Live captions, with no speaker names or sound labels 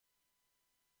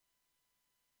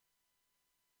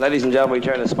Ladies and gentlemen, we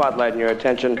turn the spotlight and your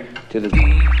attention to the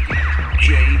DJ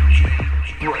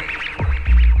Break.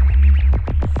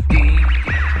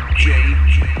 DJ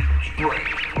Break.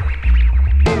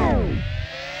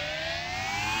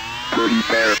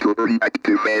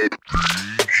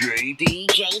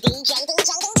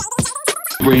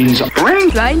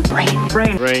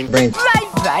 Brainz.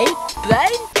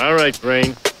 All right,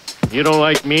 Brain. You don't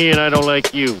like me and I don't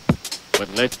like you.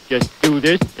 But let's just do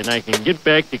this and I can get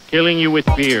back to killing you with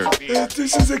beer.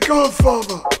 This is a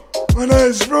Godfather. When I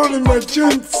was rolling my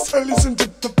joints, I listened to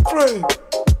the Brain.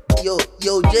 Yo,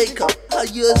 Jacob, how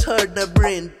you has heard the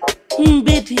Brain?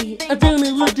 Betty, I don't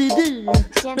know what to do.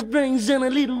 The brains on a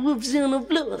little whoops on the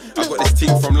floor. I got this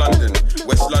team from London,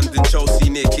 West London, Chelsea,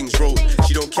 near King's Road.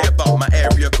 She don't care about my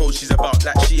area code, she's about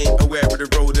that she ain't aware of the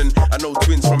road. And I know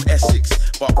twins from Essex,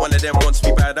 but one of them wants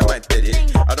me bad, I might dead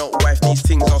it. I don't wife these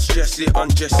things, I'll stress it,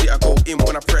 undress it. I go in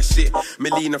when I press it.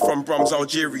 Melina from Brum's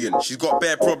Algerian, she's got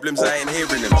bare problems, I ain't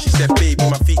hearing them. She said, baby,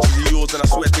 my features are yours, and I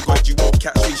swear to God you won't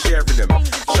catch me sharing them.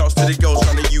 Shouts to the girls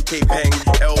from the UK Peng,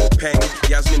 L Peng,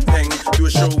 Yasmin Peng. Do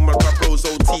a show with my bros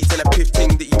OT, tell a piff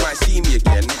thing that you might see me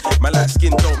again. My light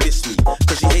skin don't miss me,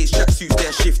 cause she hates tracksuits,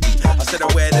 they're shifty. I said I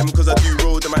wear them cause I do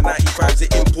road and my 95s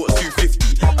are imports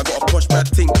 250. I got a posh bad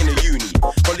thing in a uni,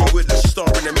 Hollywood like she's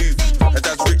starring a movie. Her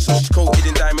dad's rich so she's coated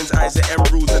in diamonds, eyes are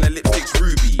emeralds and her lipstick's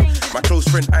ruby. My close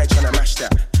friend I ain't tryna mash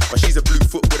that, but she's a blue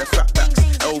foot with a fat backs.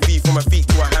 LV from her feet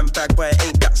to her handbag, but it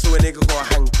ain't that, so a nigga gotta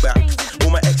hang back.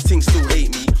 All my ex-tings still hate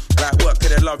me, like work cause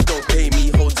their love don't pay me.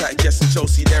 Hold tight Jess and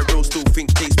Chelsea, they're real, still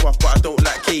think taste puff, but I don't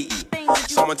like Katie.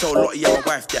 Someone told Lottie I'm my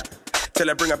wife that. Tell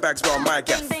her bring her bags round my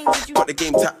gaff. Got the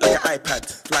game tapped like an iPad.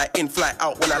 Fly in, fly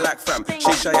out when I like fam.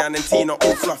 Shay, Cheyenne and Tina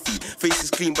all fluffy. Face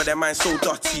is clean but their mind's so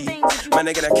dirty. Man,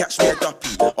 they gonna catch me a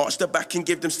duppy. Arch the back and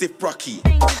give them stiff brocky.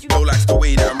 Yo likes the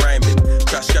way that I'm rhyming.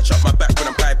 Try scratch up my back when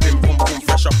I'm piping. Boom, boom,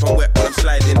 fresh up and wet when I'm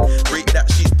sliding. Break that,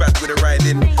 she's bad with a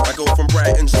riding. I go from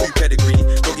Brighton to pedigree.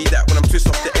 Doggy that when I'm twist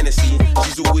off the NSC.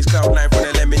 She's always cloud9 from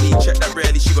the lemony. Check that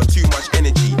rarely, she got too much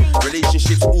energy.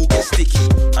 Relationships all get sticky.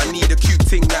 I need a cute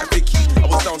thing like Vicky. I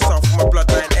was down south for my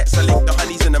bloodline ex. I linked the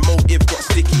honeys and the motive got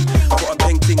sticky. I got a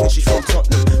peng ting and she's from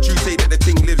Tottenham. True say that the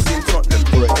ting lives in Tottenham.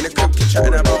 In the crib, keep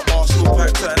chatting about Arsenal,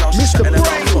 pipe to her now she's chatting about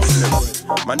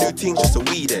Tottenham. My new team's just a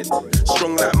weed head,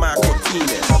 strong like Michael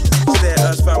Martinez. Stare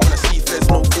at us fam when I see feds,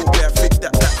 no footwear, fit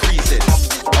that freezes.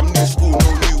 I'm new school,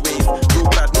 no new wave. Real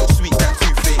bad, not sweet, that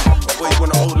too fake. My boys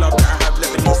want an old love that I have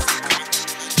Lebanese.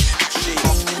 Shade,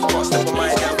 can't step on my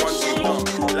hair one too dumb.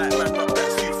 Like man, up that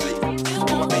souffle.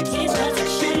 My baby's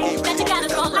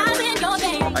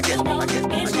I get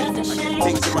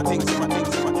things in my things in my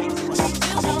things in my things in my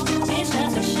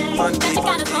Sunday,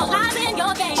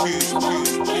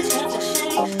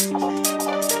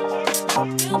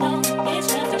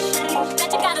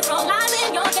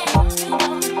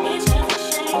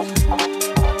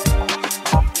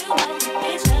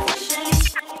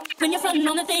 when you're fronting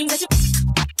on the things that you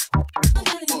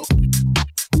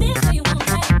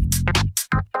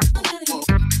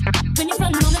when you're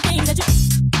fronting on the things that you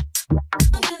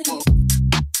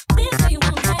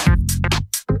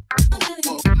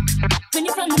when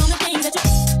you're fronting on the things that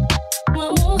you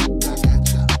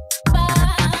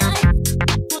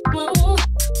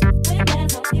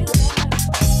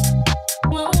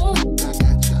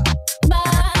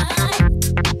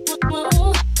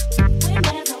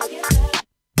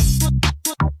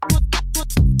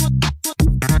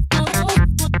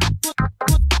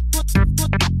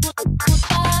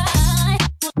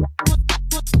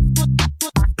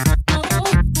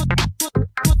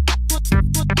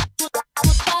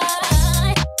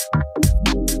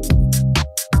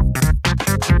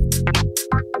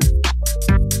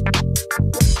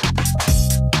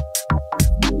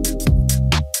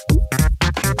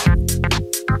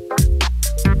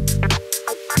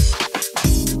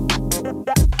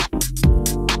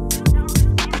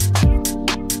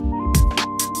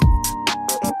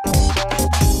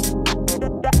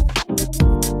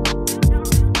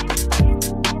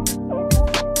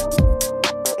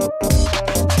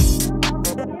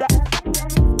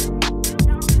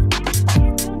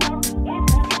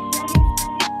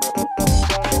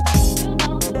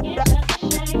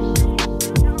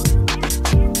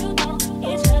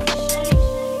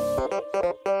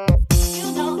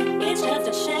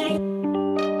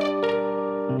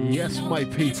Yes, my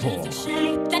people.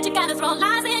 That you gotta throw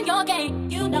lies in your game.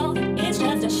 You know it's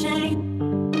just a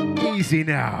shame. Easy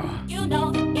now. You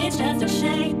know it's just a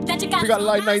shame. That you gotta We got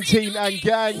Line 19 and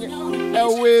Gang,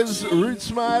 Elwiz,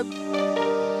 Rootsman.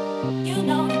 You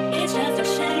know it's just a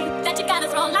shame. That you gotta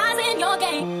throw lies in your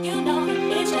game. You know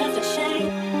it's just a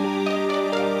shame.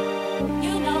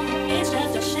 You know it's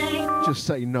just a shame. just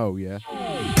say no, yeah?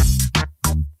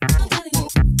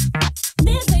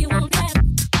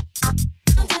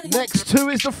 Next two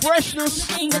is the freshness.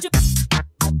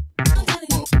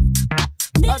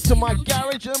 Out to my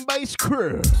garage and bass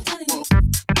crew.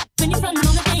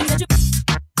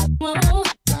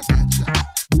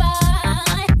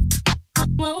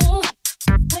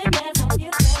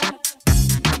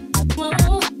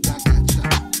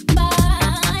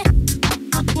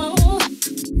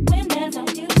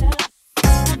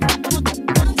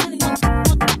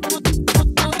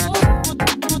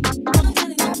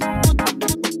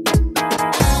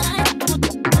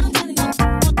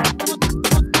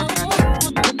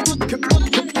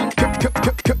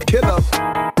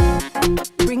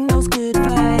 Bring those good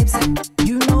vibes.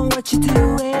 You know what you're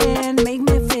doing. Make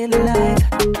me feel alive.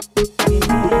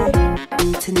 Yeah.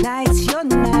 Tonight's your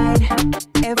night.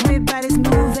 Everybody's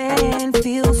moving.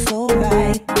 Feels so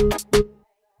right.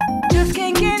 Just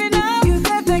can't get enough. You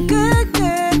got that good,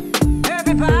 good.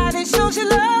 Everybody shows you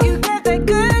love. You got that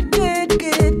good, good,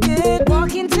 good, good.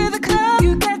 Walk into the club.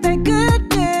 You got that good,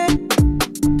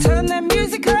 good. Turn that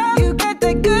music up. You got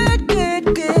that good, good,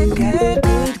 good, good,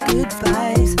 good, good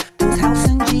vibes. Those house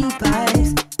and G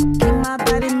vibes. Keep my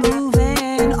body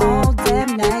moving all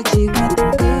damn night. You got the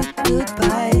good, good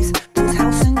vibes. Those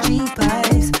house and G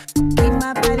vibes. Keep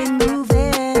my body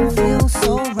moving. Feel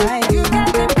so right. You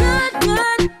got them good,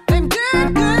 good. Them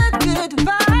good, good, good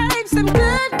vibes. Them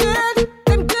good, good.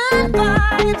 Them good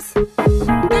vibes.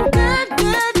 Them good,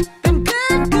 good. Them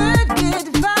good, good, good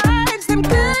vibes. Them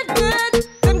good, good.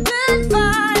 Them good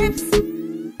vibes.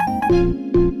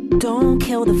 Don't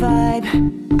kill the vibe.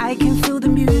 I can feel the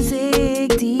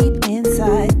music deep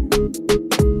inside.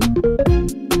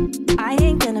 I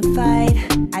ain't gonna fight.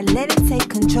 I let it take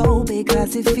control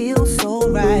because it feels so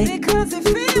right. Because it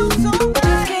feels so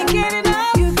right. Can't get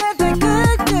enough. You got that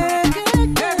good, good,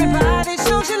 good. Everybody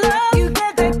shows you love. You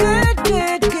got that good,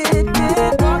 good, good,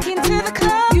 good. Walk into the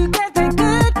club. You got that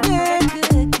good, good,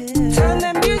 good, good. Turn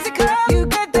that music up. You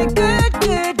got that good,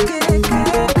 good, good,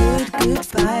 good, good, good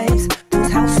vibes.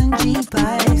 Those house and G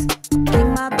vibes. Keep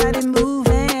my body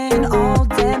moving all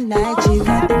damn night. You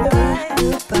got the good,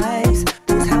 good vibes.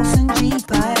 Those house and G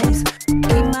vibes.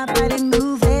 Keep my body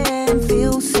moving.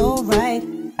 Feel so right.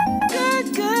 Good,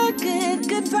 good, good,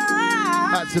 good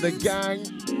vibes. Out to the gang.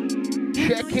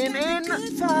 Checking in. Good We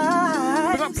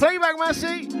vibes. got playback,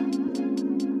 Massey.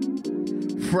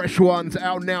 Fresh ones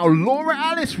out now. Laura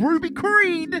Alice, Ruby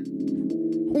Creed.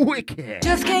 Wicked.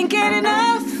 Just can't get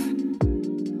enough.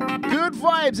 Good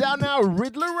vibes out now.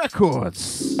 Riddler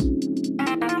Records.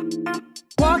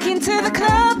 Walk into the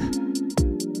club.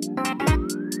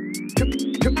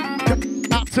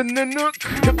 Out to Nanook.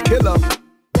 Killer.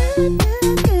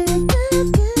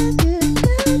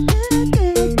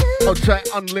 I'll try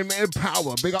Unlimited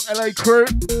Power. Big up LA crew.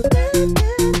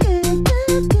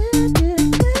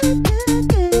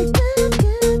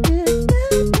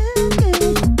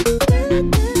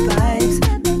 Vibes.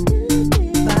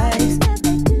 Vibes.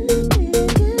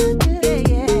 Yeah,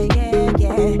 yeah, yeah,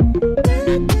 yeah.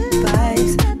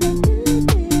 Vibes.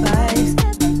 Vibes.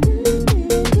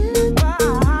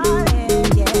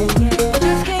 Yeah, yeah, yeah.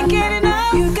 Just can't get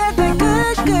enough. You got that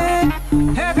good,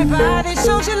 good. Everybody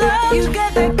shows you love. You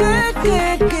got that good,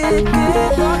 good, good,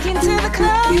 good. Walk into the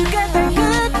club. You got that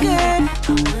good, good.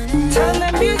 Turn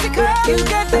that music up. You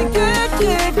got that good,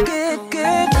 good, good,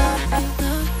 good.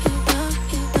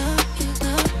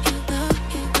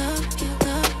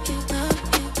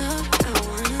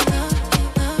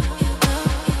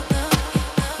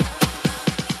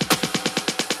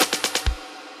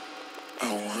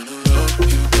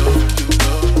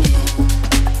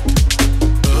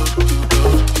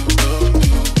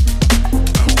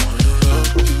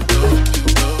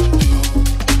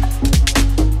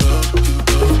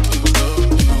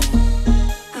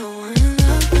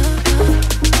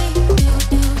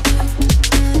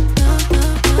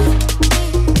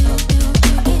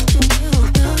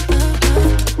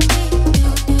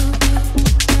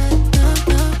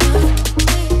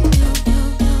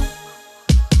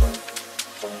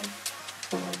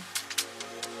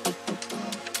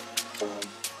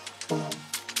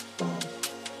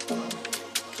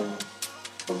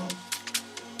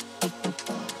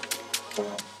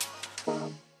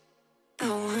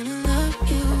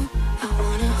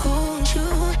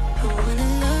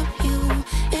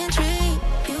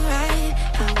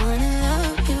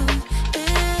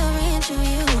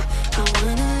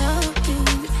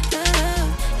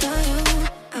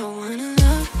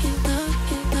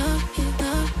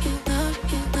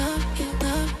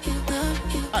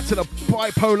 To the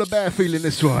bipolar bear feeling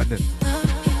this one.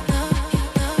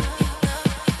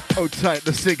 Hold tight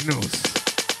the signals.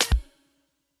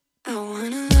 I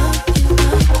wanna love you,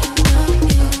 love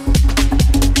you, love you.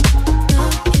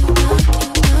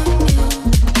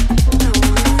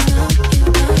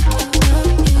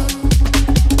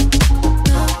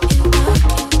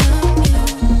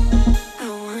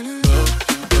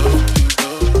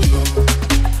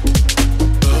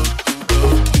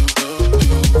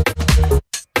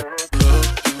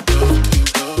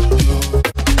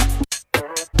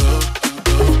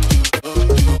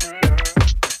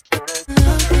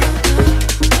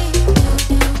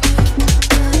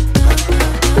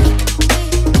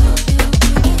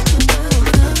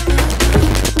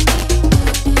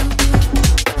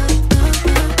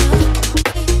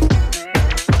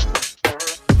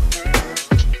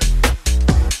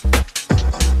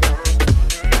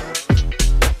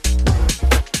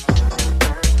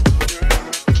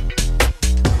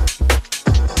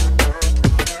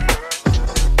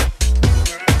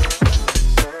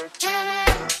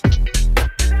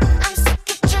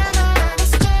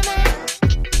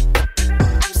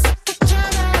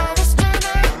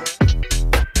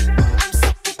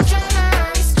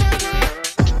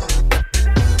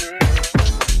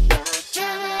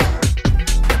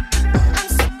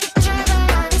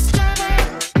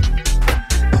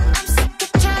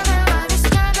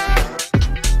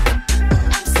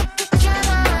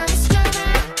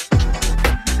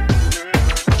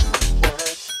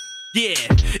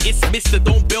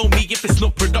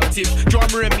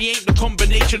 Drama and me ain't the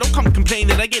combination. Don't come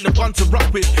complaining, I get the one to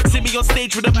rock with. See me on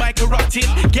stage with a mic erupting.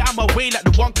 Get out my way like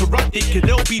the one corrupted. Cause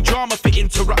there'll be drama for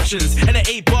interruptions. And an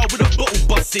 8-bar with a bottle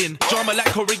busting. Drama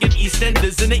like Corrigan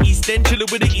EastEnders. In the East End,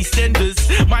 chillin' with the EastEnders.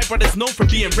 My brother's known for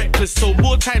being reckless, so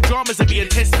wartime dramas are being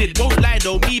tested. Won't lie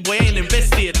though, me boy ain't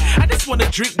invested. I just wanna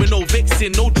drink with no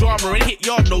vexing, no drama and hit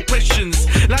yard, no questions.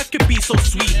 Life could be so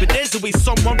sweet, but there's always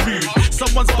someone rude.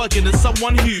 Someone's bugging and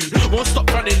someone who won't stop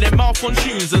running their mouth on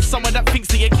tunes. And someone that thinks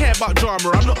they care about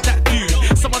drama, I'm not that dude.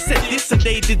 Someone said this and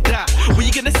they did that. What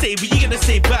you gonna say, what you gonna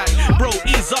say back? Bro,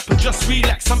 ease up and just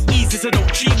relax. I'm easy, so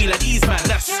don't treat me like these man,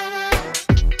 that's...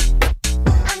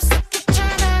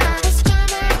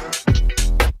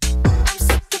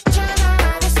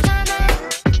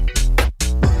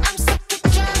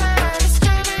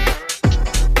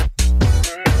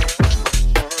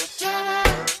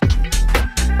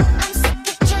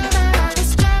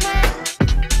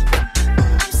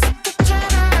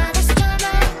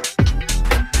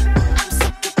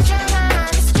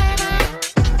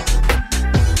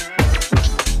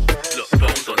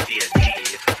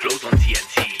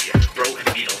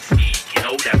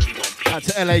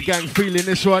 LA gang feeling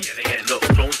this one.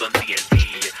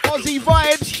 Aussie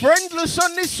vibes, friendless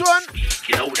on this one.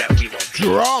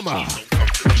 Drama.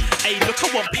 Hey, look,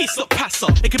 I want peace, look, pass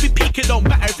up. It can be peak, it don't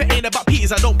matter. If it ain't about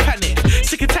peas, I don't panic.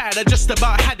 Sick and tired, I just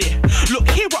about had it. Look,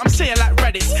 hear what I'm saying like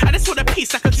Raditz. I just want a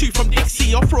piece like a 2 from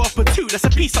Dixie. Or throw up a 2, that's a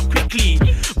piece up quickly.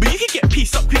 But you can get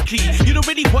peace up quickly. You don't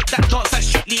really want that dance like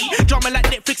Strictly. Drama like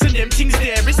Netflix and them things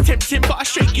there. It's tempting, but I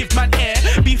straight give man air.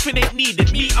 Beefing ain't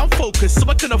needed, me, I'm focused. So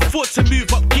I can afford to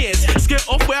move up gears. Scared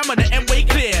off where I'm on the M-way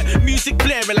clear. Music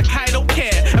blaring like I don't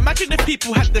care. Imagine if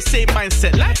people had the same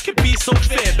mindset. Life could be so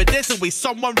fair, but there's always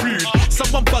someone rude.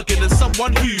 Someone bugging and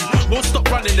someone who won't stop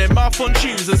running their mouth on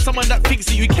tunes. And someone that thinks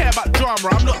that you care about drama,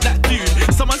 I'm not that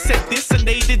dude. Someone said this and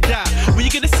they did that. What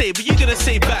you gonna say, what you gonna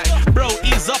say back? Bro,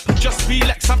 ease up and just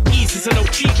relax. I'm easy, so no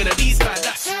treatment of these man,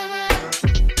 that's...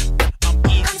 I'm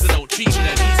easy, so no treatment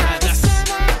of these man, that's...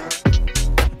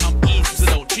 I'm easy, so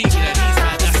no treatment of these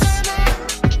man, that's...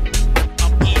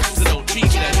 I'm easy, so no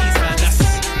treatment of these man, that's...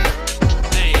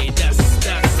 Hey, that's...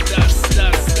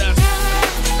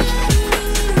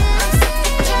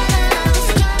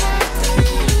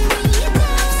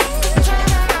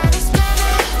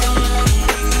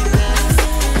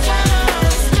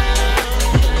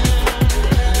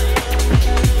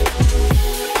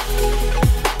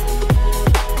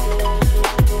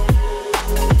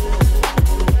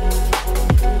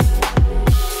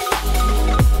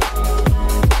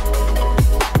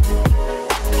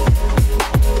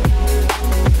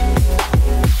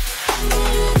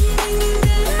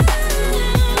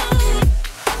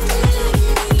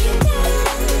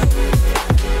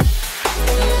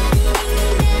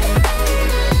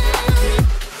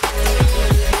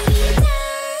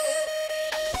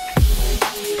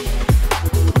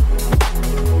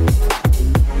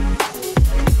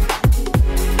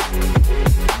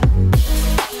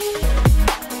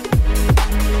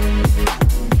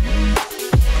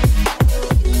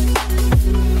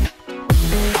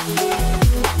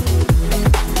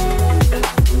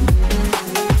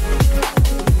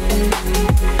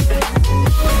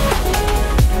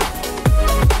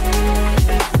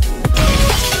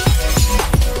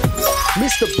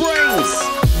 The Brainz.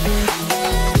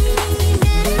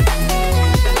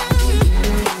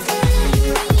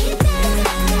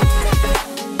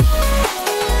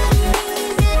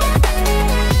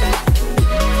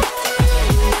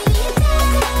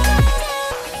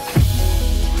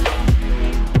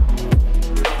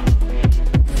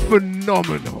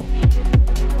 Phenomenal.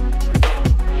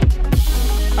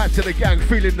 Out to the gang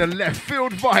feeling the left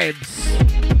field vibes.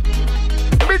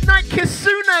 Midnight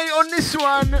Kisune on this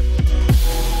one.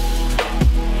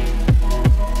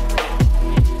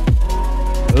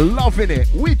 Loving it.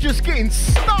 We're just getting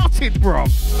started, bro.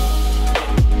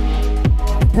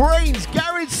 Brainz,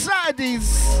 Garage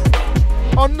Saturdays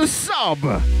on the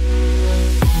sub.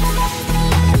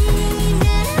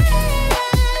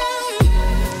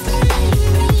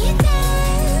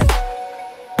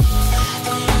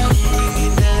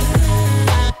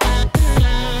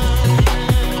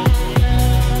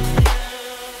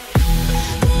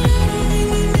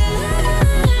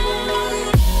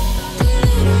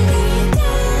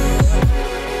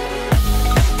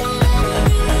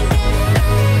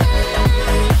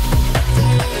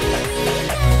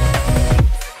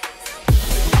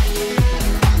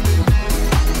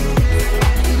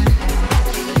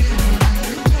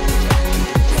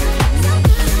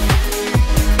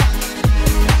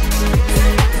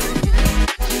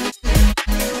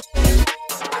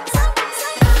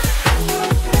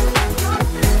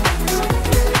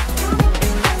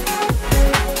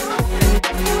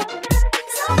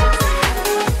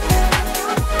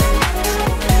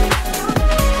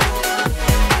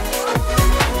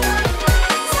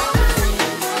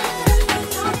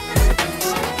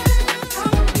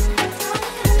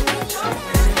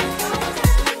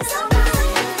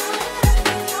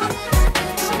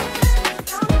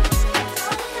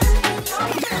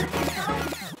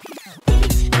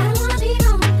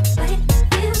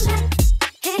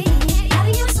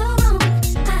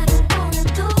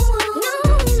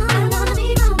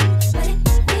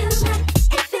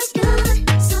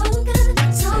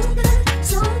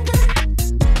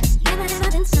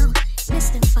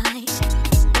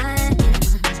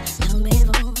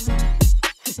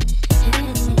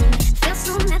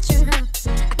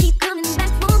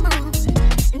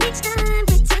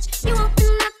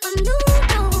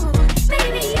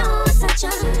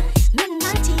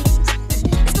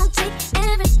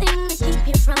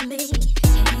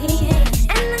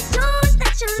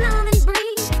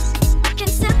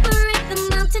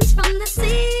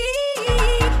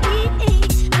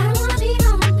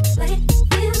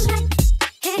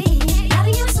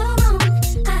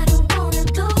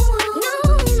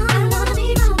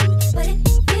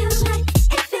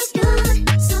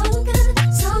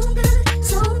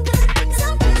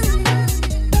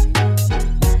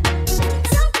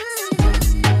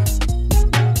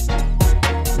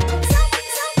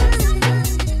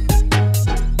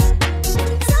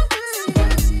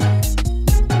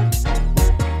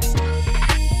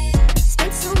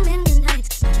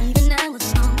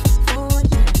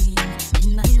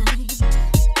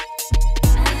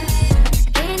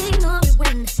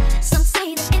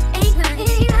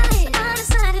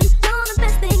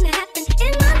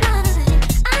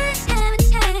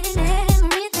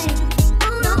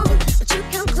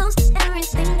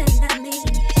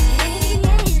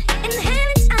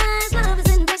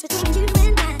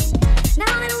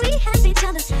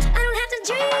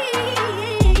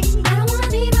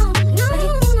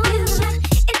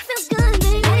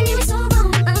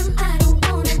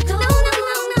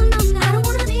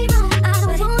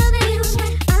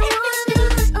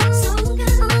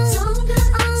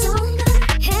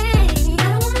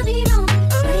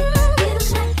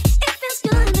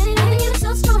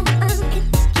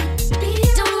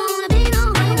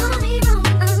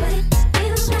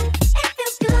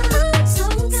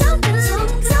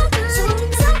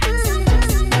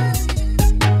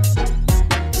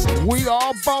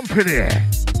 Bumping it.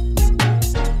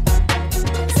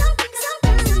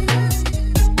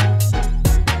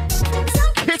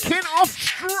 Kicking off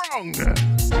strong.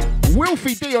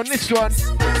 Wilfie D on this one.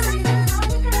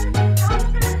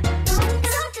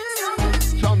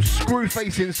 So I'm screw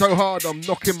facing so hard I'm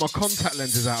knocking my contact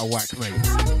lenses out of whack, mate.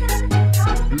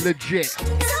 Legit.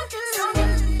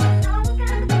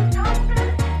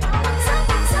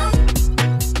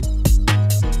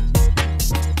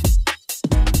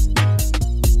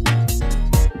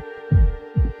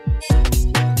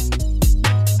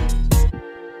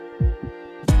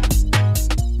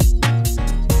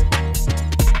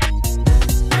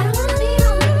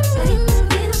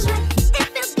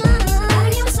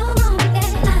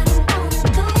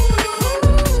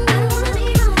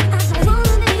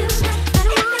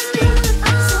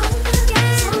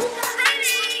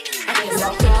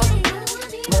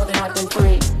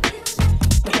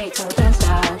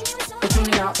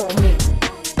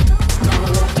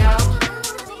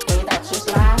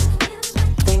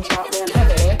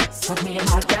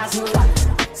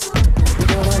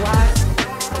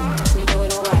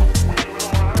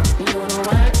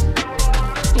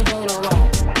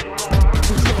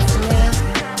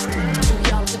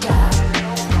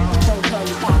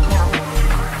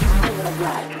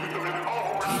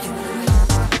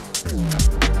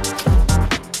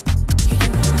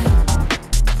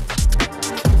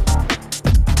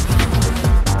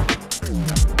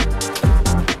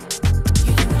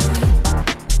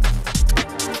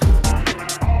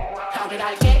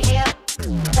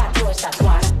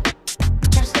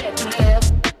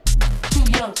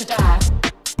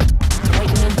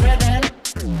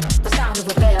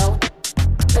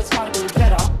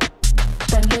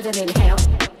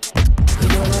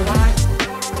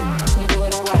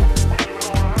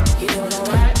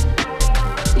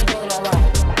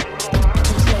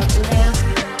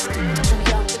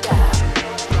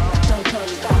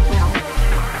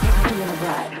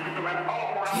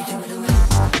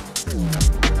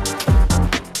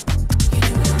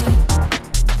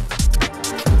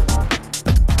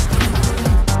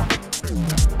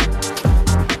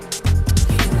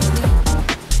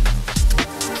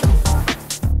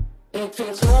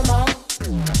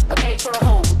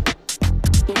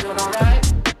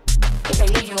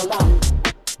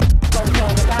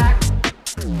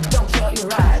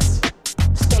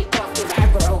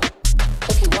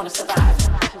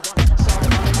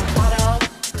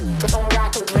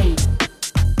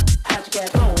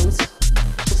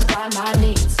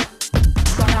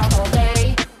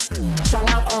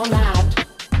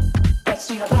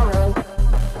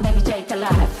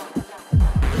 alive.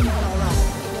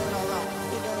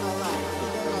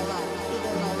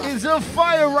 Is a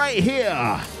fire right here.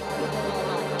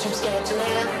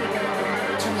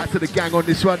 Out to the gang on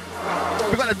this one.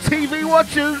 We got the TV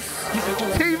watchers.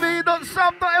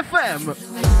 TV.sub.fm.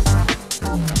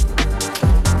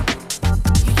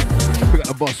 We got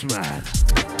the boss man.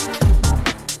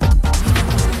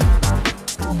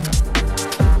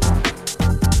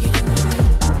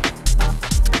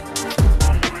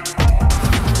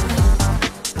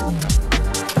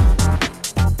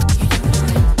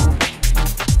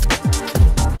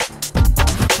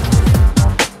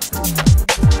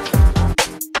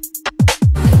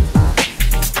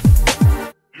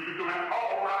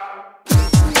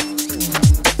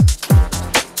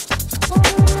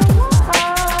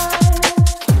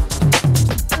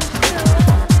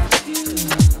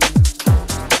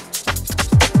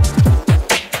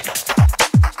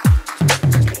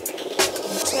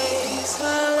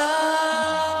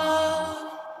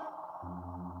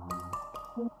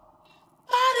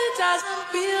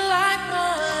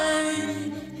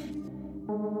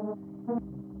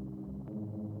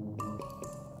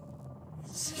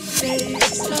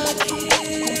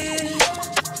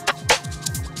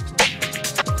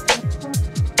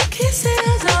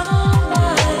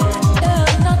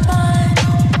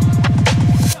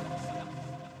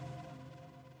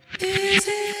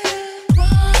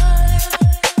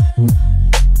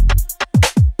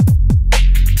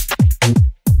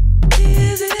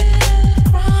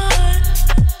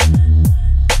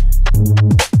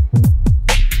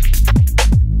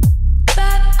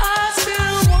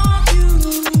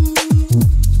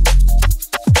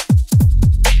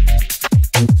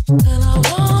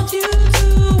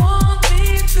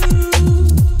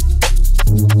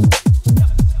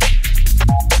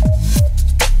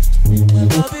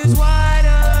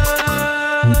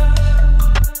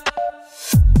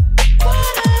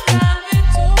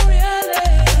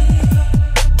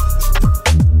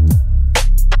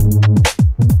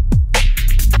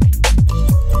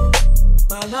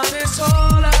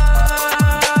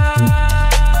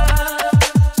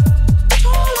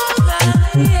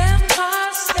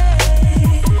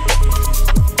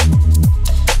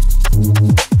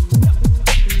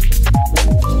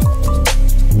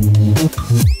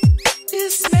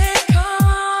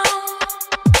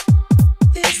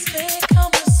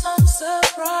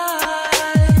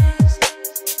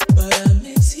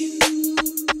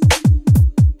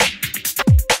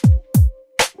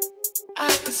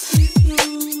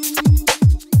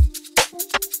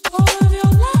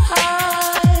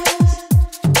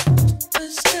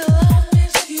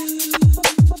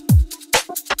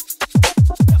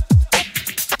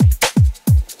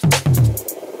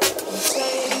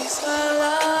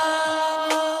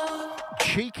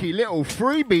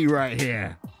 Freebie right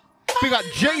here. We got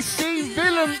JC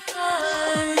Villain.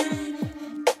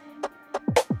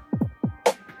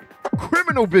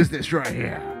 Criminal business right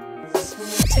here.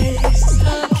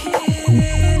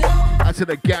 Out to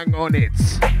the gang on it.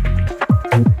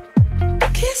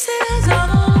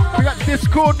 We got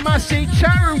Discord Massey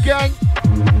Chatroom gang.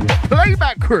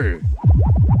 Playback crew.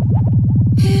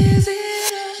 Is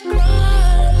it a crime?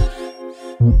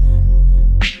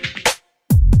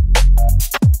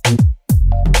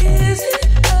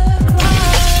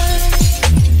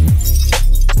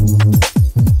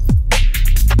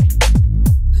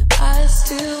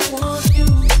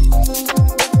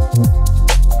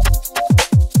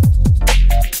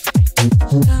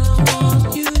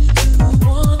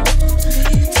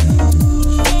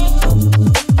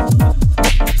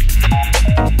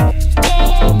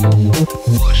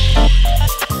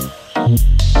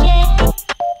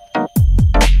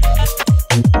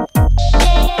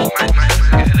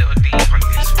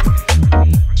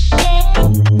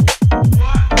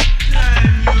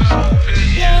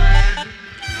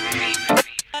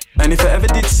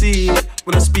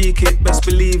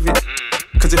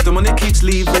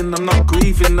 I'm not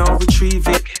grieving, I'll retrieve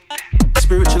it.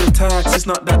 Spiritual attacks, it's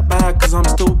not that bad, cause I'm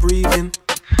still breathing.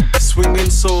 Swinging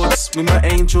swords with my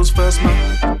angels first,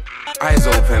 man. Eyes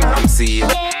open, I'm seeing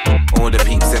all the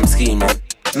peeps, them scheming.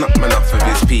 Not man off of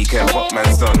his peak and what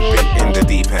man's done, been in the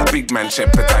deep end. Big man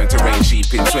shepherd, time to rain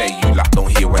sheep in. Swear you lot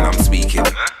don't hear when I'm speaking.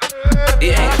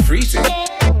 It ain't a free thing,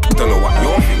 don't know what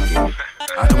you're thinking.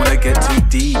 I don't wanna get too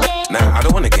deep. Nah, I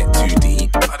don't wanna get too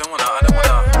deep. I don't wanna get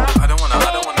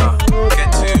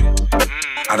too.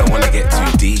 I don't wanna get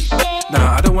too deep.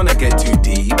 Nah, I don't wanna get too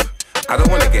deep. I don't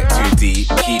wanna get too deep.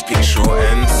 Keep it short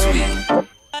and sweet.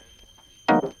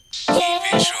 Keep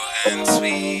it short and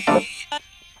sweet.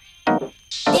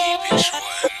 Keep it short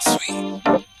and sweet.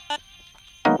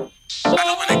 I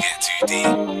don't wanna get too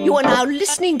deep. You are now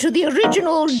listening to the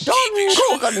original Don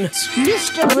Gorgon,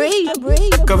 Mr.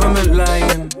 Brainz. Government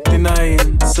lying,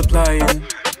 denying, supplying.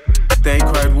 They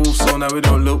cried wolves, so now we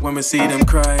don't look when we see them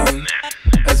crying.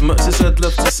 As much as I'd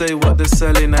love to say what they're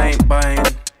selling, I ain't buying.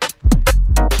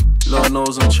 Lord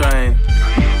knows I'm trying.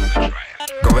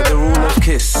 Go with the rule of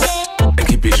kiss and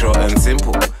keep it short and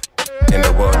simple. In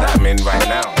the world that I'm in right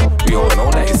now, we all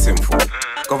know that it's sinful.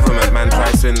 Government man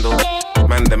try swindle,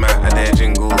 man them out of their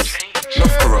jingles.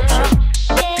 Enough corruption,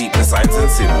 deep the signs and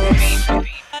symbols.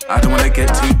 I don't wanna get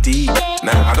too deep.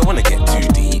 Nah, I don't wanna get too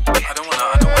deep.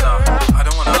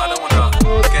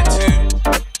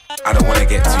 I don't wanna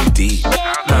get too deep.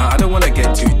 Nah, I don't wanna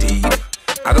get too deep.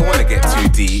 I don't wanna get too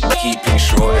deep. Keep it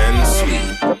short and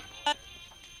sweet.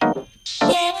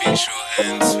 Keep it short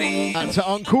and sweet. And to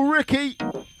Uncle Ricky.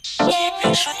 Keep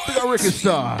it short. We got Ricky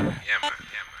Star. Yeah, man.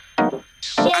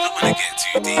 I don't wanna get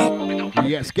too deep.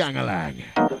 Yes, gang-a-lang.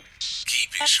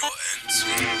 Keep it short and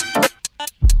sweet.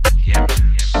 Yeah,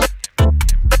 man.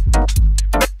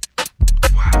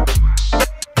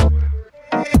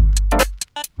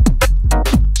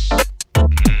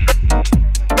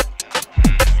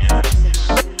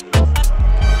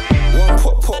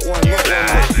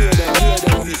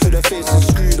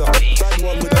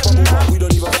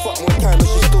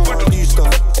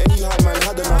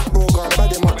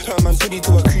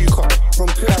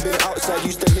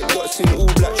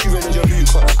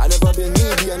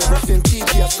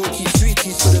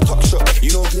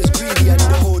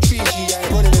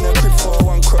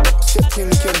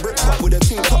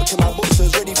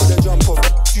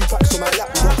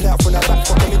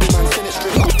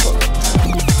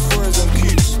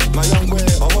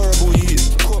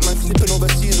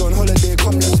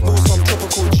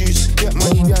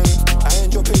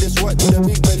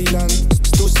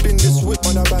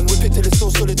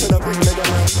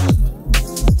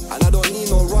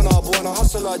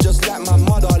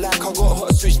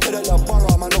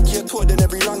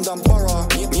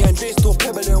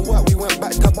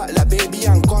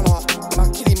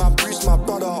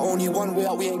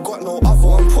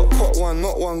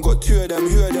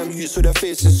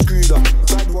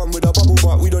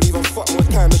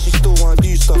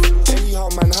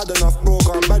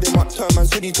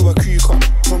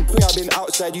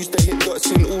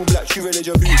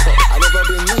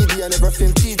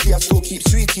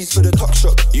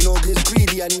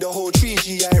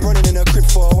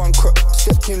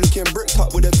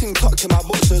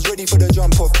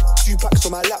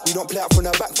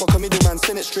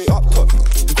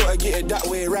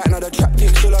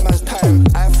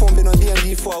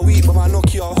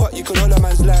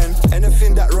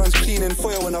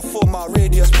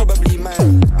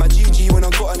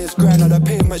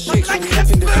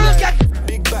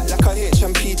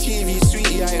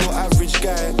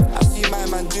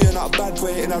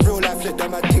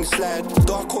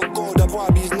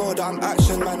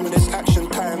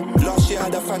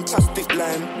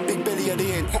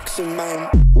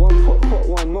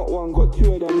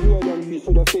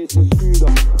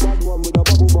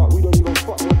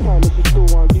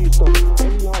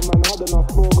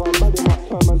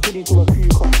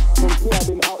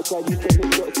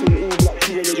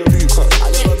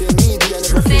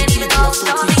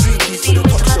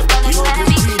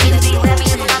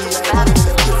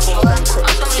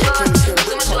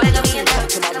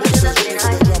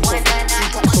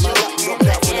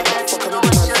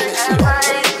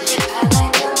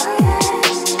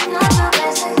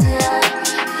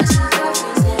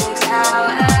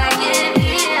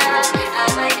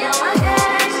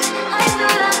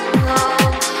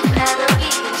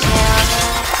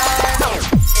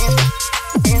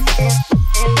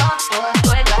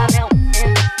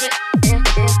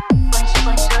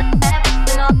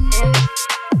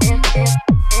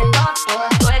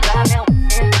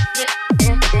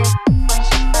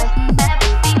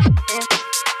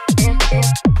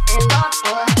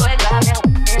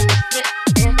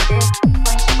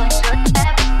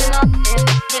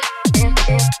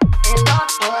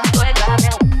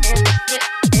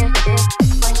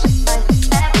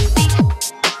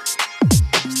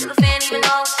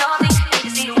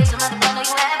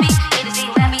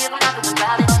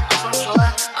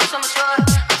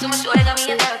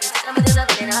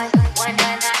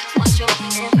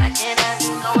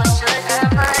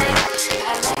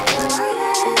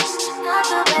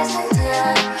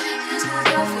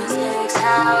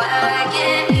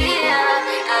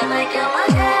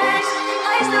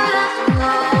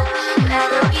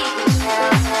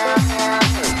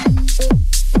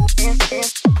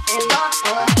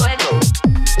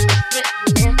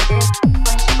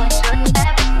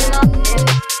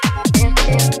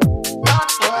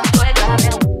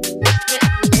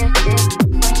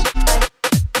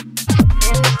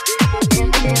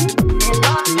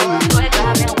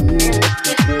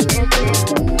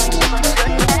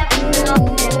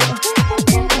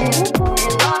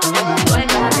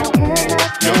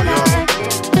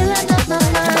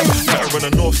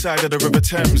 side of the River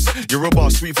Thames. You're a bar,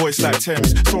 sweet voice like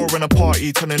Thames. Saw her in a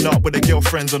party, turning up with her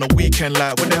girlfriends on a weekend.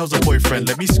 Like, when the hell's a boyfriend?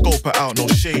 Let me scope her out, no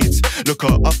shades. Look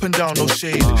her up and down, no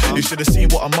shade. You should have seen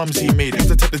what her mum's he made. Used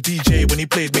to take the DJ when he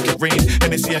played Make It Rain.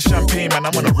 Hennessy and champagne, man,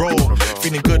 I'm on a roll.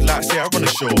 Feeling good like, say I run a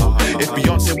show. If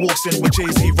Beyonce walks in with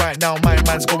Jay-Z right now, my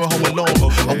man's going home alone.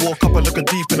 I walk up and look her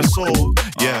deep in the soul.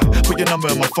 Yeah, put your number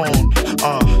in my phone.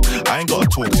 I ain't gotta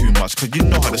talk too much, cause you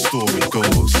know how the story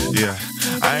goes. Yeah,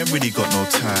 I ain't really got no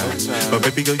time, but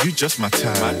baby girl, you just my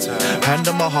time. Hand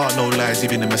on my heart, no lies.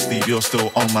 Even in my sleep, you're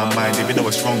still on my mind. Even though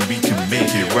it's wrong, we can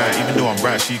make it right. Even though I'm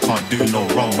right, she can't do no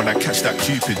wrong. When I catch that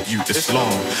Cupid, you, it's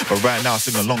long. But right now,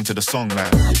 sing along to the song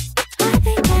like, I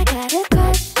think I got a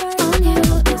crush on you.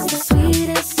 It's the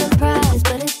sweetest surprise,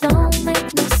 but it don't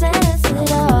make no sense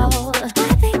at all. I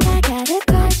think I got a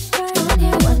crush on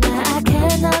you, one that I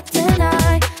cannot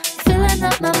deny. Filling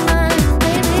up my mind,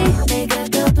 baby, make a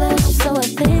girl blush. So I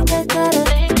think I gotta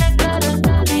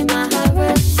make my heart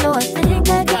rush. So I think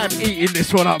I gotta. I'm eating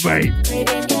this one up, mate.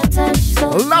 Craving your touch, so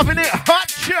Loving it,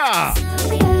 hotcha.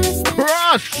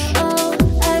 Crush.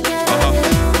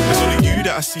 it's only you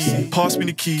that I see. Pass me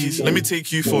the keys, let me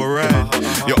take you for a ride.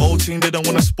 Your old team didn't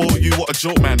wanna spoil you, what a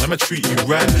joke, man. I'ma treat you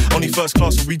right. Only first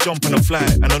class when we jump on a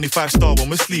flight, and only 5-star when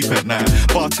we sleep at night.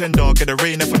 Bartender, get a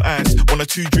rain F on ice. 1 or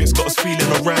 2 drinks, got us feeling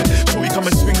alright. So we come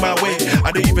and swing my way.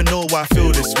 I don't even know why I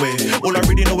feel this way. All I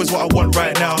really know is what I want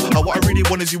right now. And what I really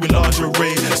want is you in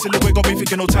lingerie. Silhouette got me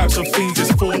thinking all types of things.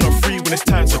 It's 4 or 3 when it's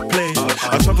time to play.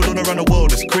 I travel all around the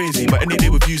world, it's crazy. But any day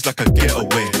with you's like a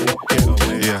getaway.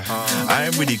 Yeah, I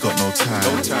ain't really got no time,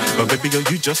 but baby girl,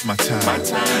 you just my time.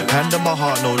 Hand on my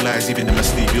heart, no lies. Even in my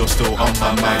sleep, you're still on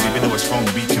my mind. Even though it's wrong,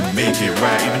 we can make it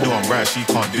right. Even though I'm right, she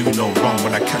can't do no wrong.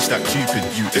 When I catch that Cupid,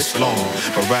 you, it's long.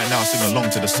 But right now, sing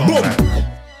along to the song like,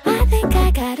 I think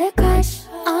I got a crush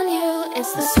on you.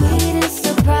 It's the sweetest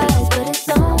surprise, but it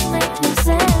don't make no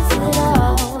sense at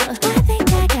all. I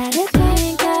think I got a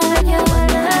drink on you,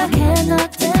 and I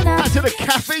cannot deny. Back to the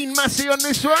caffeine massy on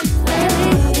this one.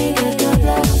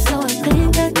 So I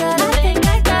think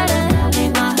I gotta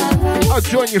make my heart rush. I'll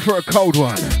join you for a cold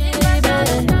one.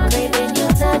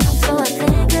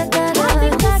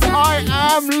 I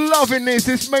am loving this.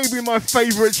 This may be my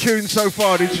favourite tune so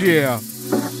far this year.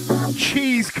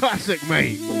 Cheese classic,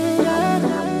 mate.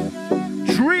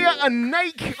 Drea and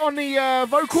Nake on the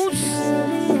vocals.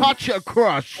 Hutcha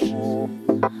Crush.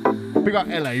 Big up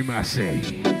LA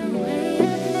Massey.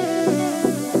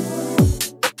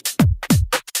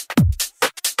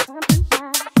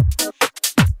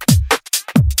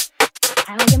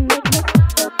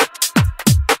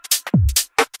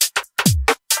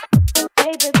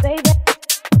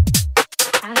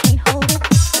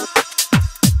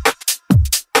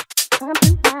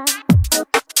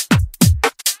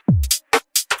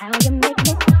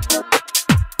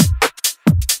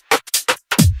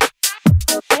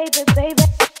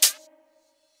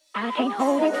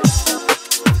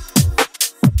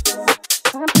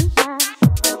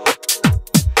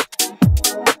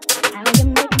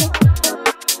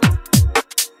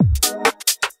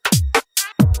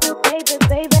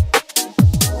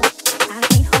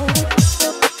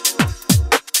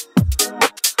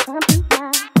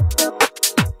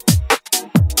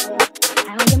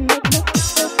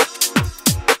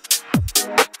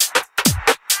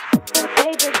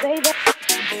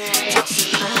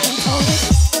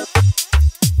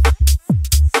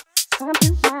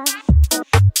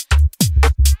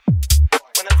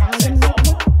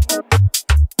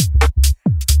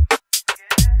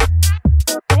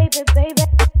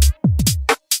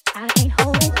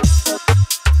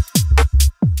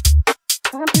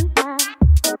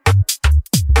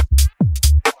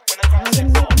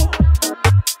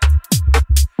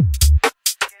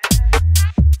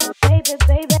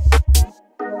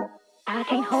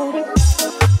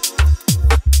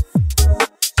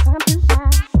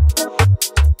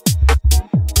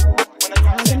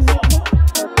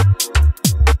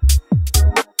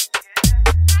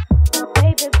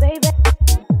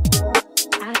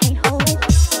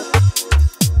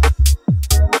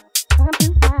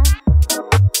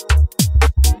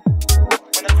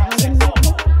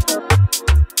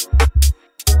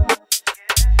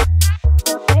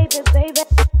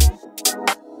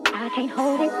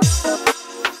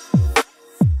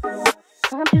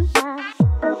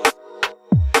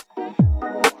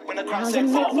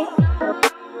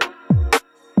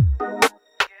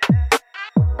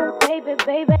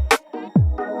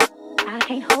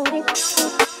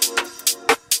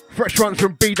 Fresh ones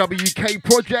from BWK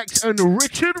Project and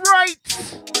Richard Wright.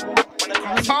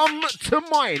 Come to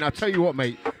mine. I tell you what,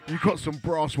 mate. You got some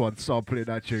brass ones sampling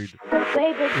that tune.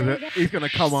 He's gonna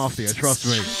come after you, trust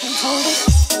me.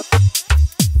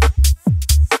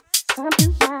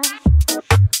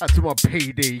 That's to my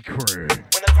PD crew.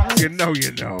 You know,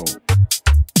 you know.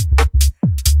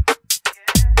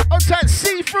 What's that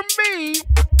C from me?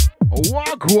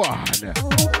 Wagwan.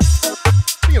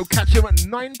 You'll catch him at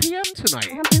 9 PM tonight.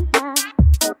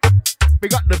 We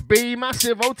got the B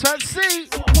massive, old tight C.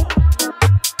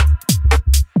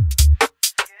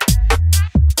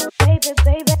 Baby,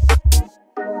 baby,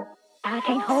 I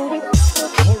can't hold it.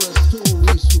 Horror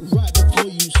stories right before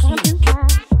you sleep.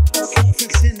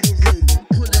 Something's in the room,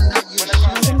 pulling out your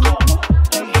shoes.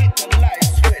 You hit the light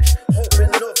switch,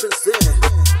 hoping nothing's there.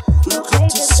 Look up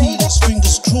to see those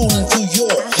fingers crawling through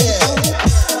your hair.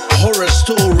 Horror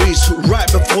stories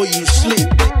right before you sleep.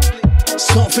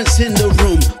 Something's in the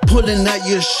room, pulling at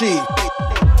your sheet.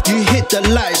 You hit the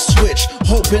light switch,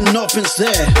 hoping nothing's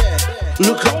there.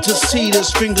 Look up to see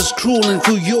those fingers crawling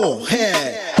through your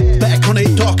hair. Back on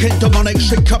it, dark and demonic.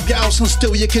 Shake up your house and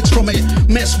steal your kids from it.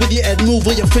 Mess with your head, move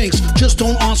all your things. Just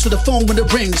don't answer the phone when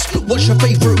it rings. What's your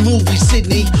favorite movie,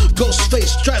 Sydney?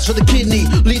 Ghostface drives for the kidney.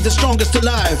 Leave the strongest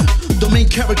alive. The main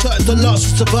character is the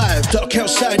last to survive. Dark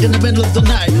outside in the middle of the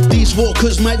night. These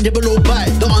walkers might nibble or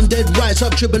bite. The undead rise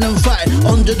up, dribble and fight.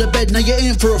 Under the bed, now you're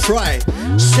in for a fright.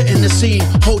 Sit in the scene,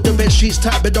 hold the bed sheets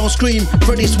tight but don't scream.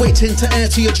 Freddy's waiting to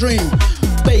answer your dream.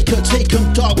 Baker, take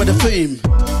 'em dark with a theme.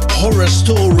 Horror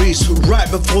stories right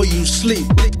before you sleep.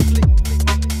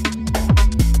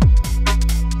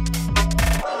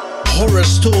 Horror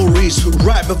stories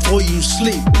right before you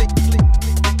sleep.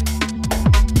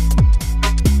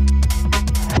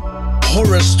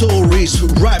 Horror stories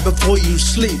right before you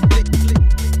sleep.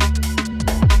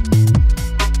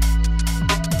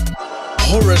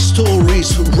 Horror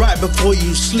stories right before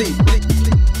you sleep.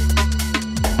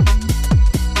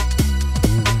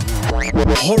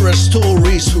 Horror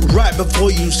stories right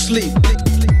before you sleep.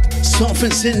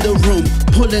 Something's in the room,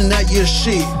 pulling at your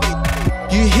sheet.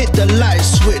 You hit the light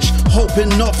switch, hoping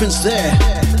nothing's there.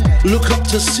 Look up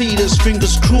to see those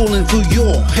fingers crawling through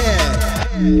your hair.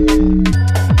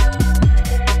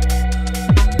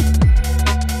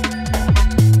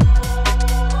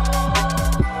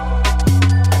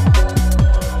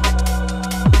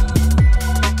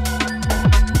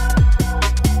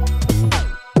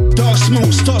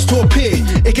 Smoke starts to appear.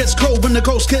 It gets cold when the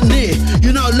ghosts get near.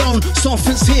 You're not alone,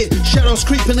 something's here. Shadows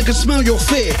creeping, I can smell your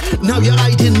fear. Now you're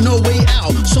hiding, no way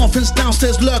out. Something's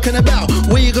downstairs lurking about.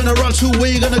 Where you gonna run to,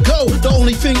 where you gonna go? The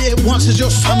only thing it wants is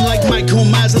your soul. I'm like Michael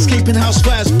Myers, escaping house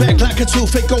fires. Back like a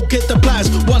toothache, go get the pliers.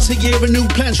 Once a year a new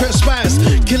plan transpires.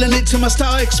 Killing it till my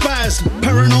style expires.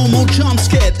 Paranormal jump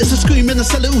scared. It's a scream in the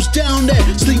cellar, who's down there?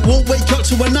 Sleep won't wake up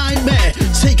to a nightmare.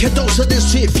 Take a dose of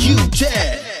this if you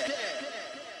dare.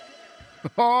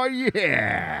 Oh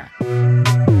yeah.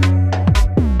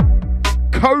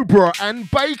 Cobra and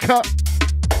Baker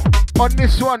on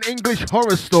this one, English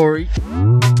Horror Story.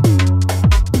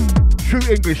 True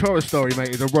English Horror Story, mate,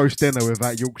 is a roast dinner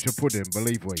without Yorkshire pudding,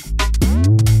 believe we.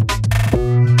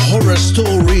 Horror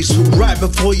stories right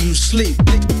before you sleep.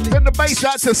 Send the bass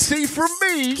out to C from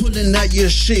me. Pulling at your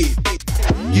sheet.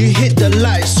 You hit the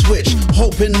light switch,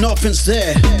 hoping nothing's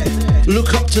there.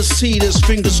 Look up to see those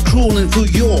fingers crawling through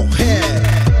your hair.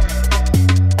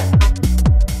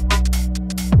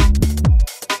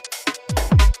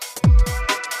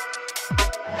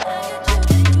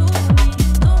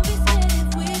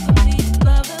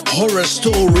 Horror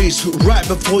stories right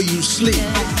before you sleep.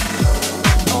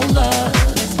 Oh, love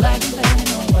is like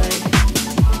fading away.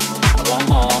 I want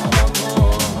more,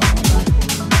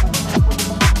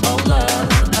 Oh, love,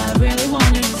 I really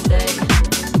want you to stay.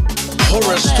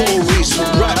 Horror stories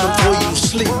right before you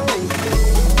sleep.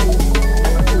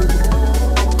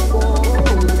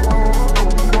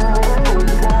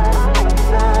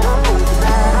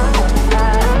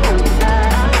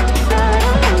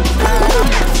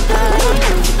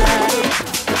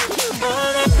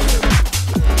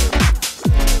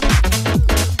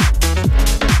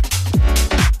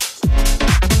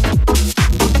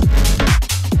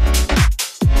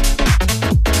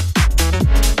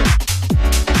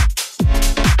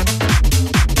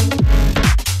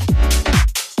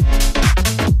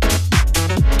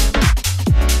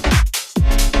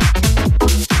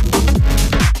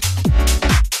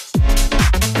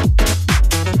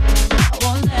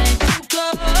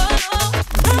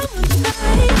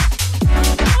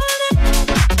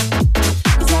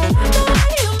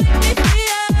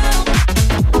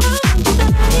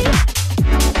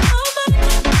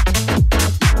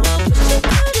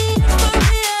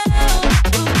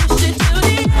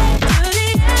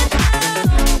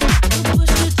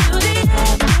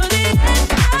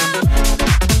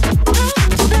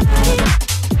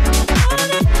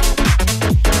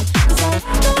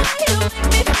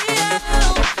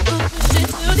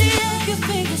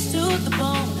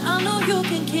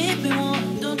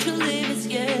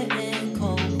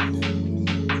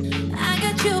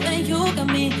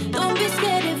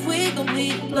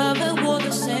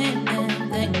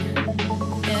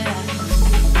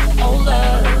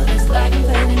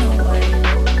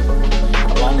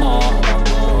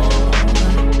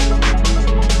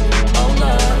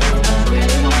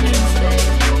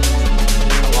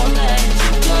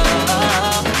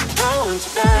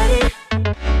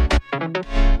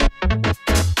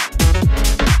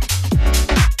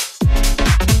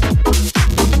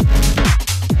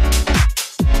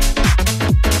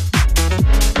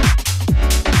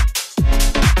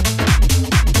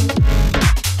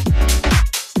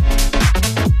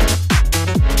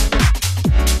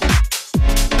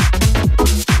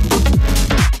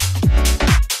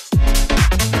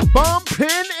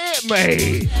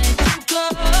 me.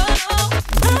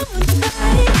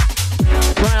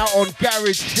 Right out on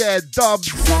Garage Share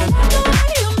Dubs. We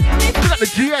got the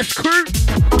GS crew.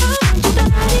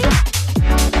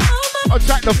 I'll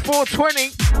take the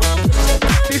 420.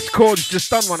 Discord's just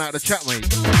done one out of the chat, mate.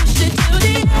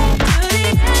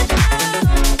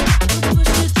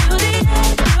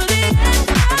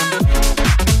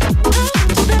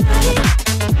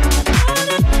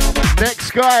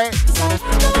 Next guy,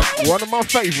 one of my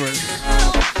favorites.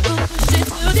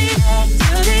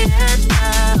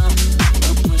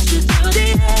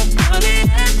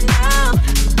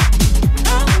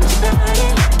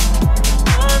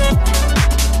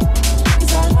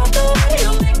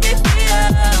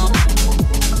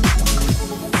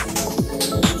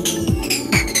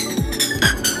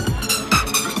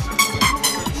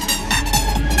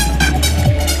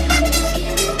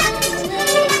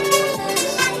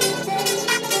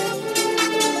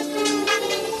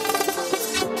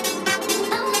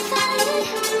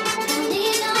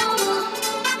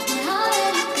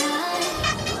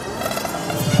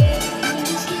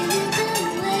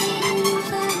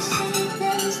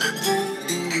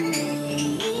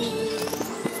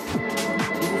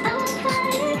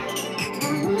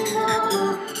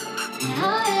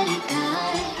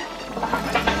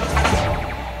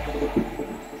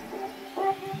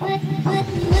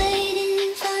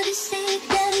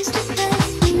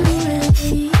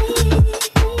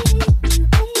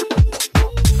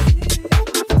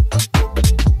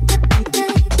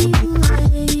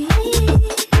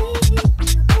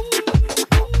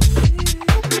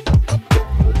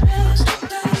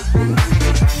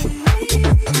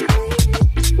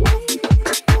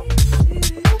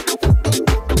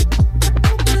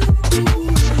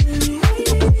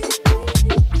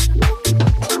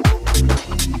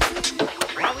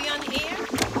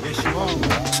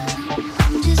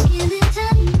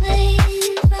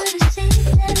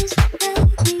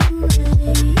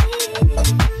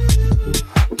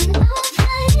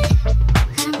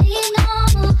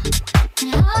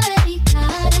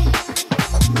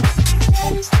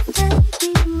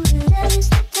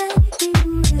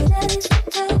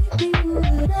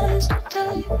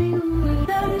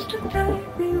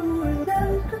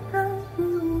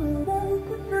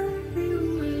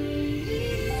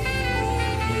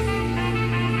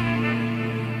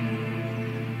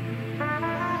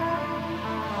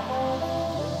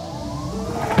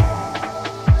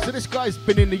 Guy's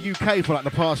been in the UK for like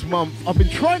the past month. I've been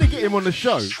trying to get him on the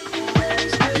show.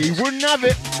 He wouldn't have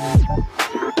it.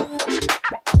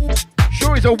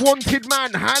 Sure, he's a wanted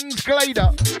man, Hans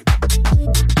Glader.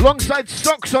 Alongside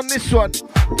Socks on this one.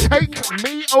 Take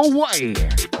Me Away.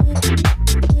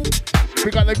 We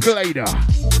got the Glader.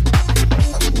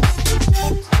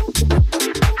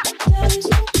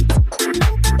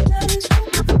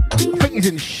 I think he's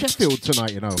in Sheffield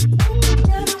tonight, you know.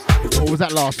 Or was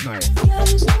that last night?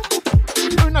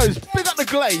 Who knows? Big up the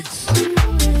Glades.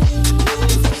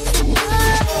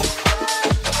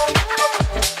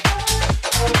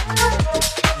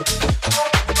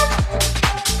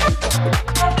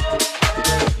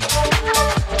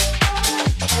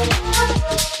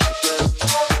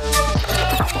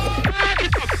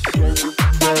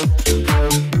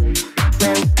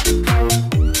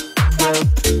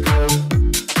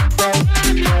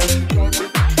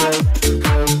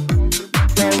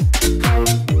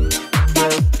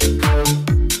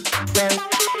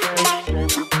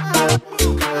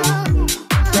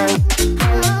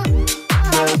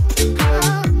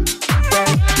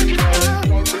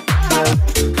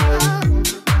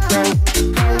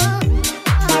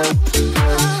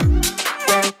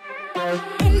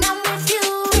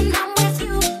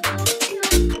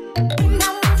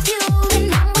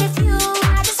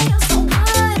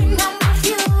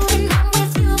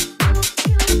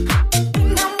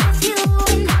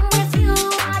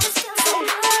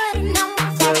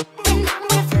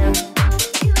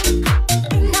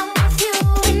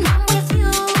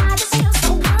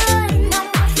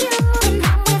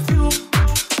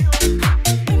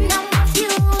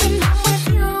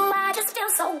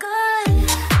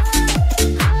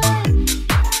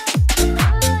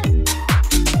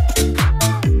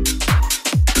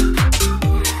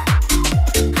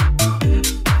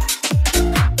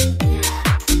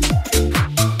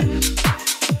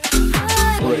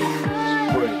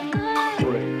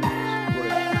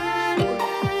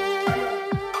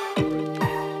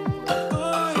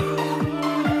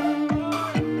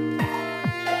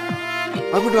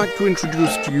 I would like to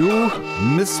introduce to you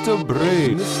Mr.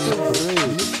 Brainz.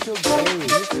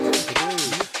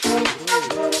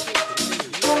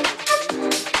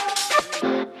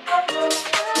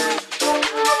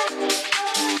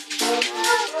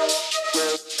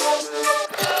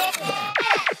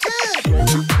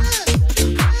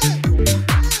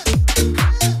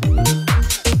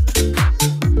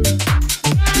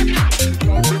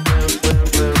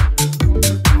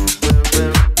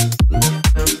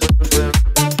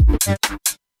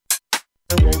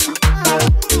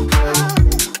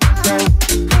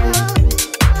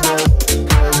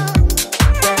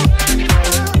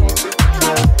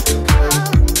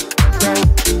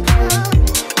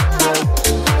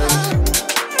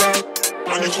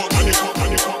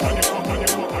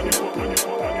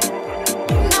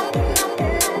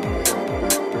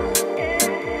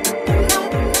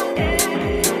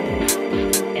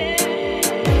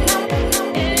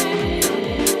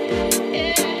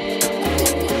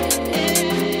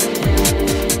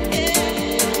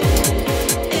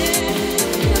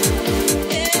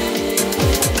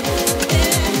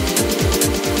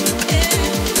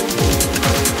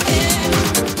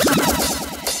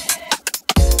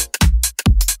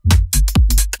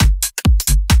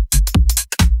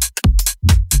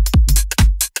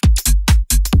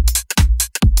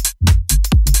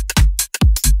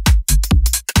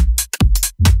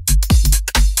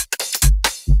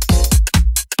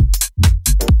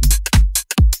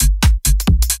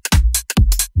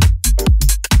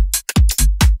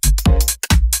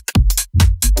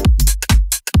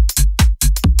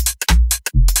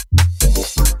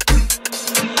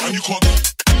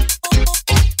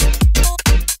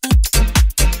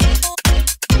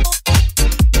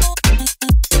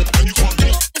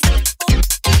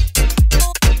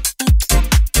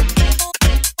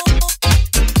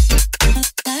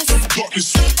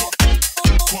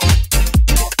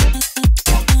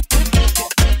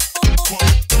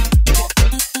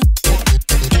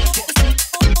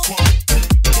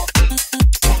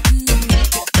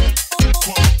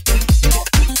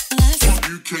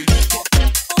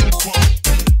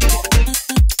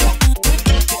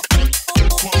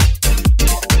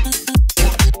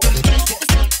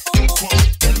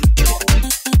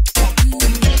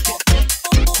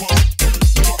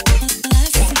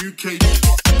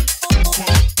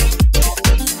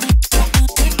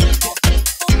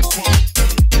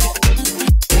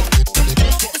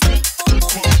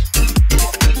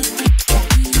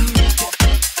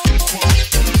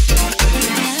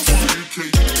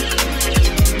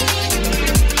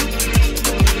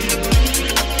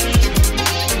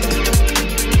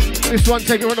 This one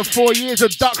taking on the 4 years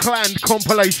of Duckland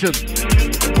compilation.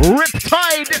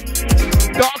 Riptide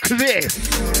Duck this.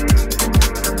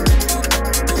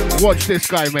 Watch this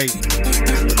guy, mate.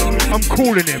 I'm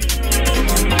calling him.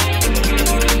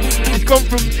 He's gone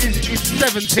from, he's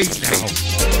 17 now.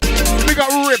 We got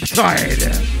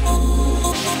Riptide.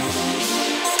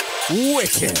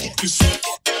 Wicked.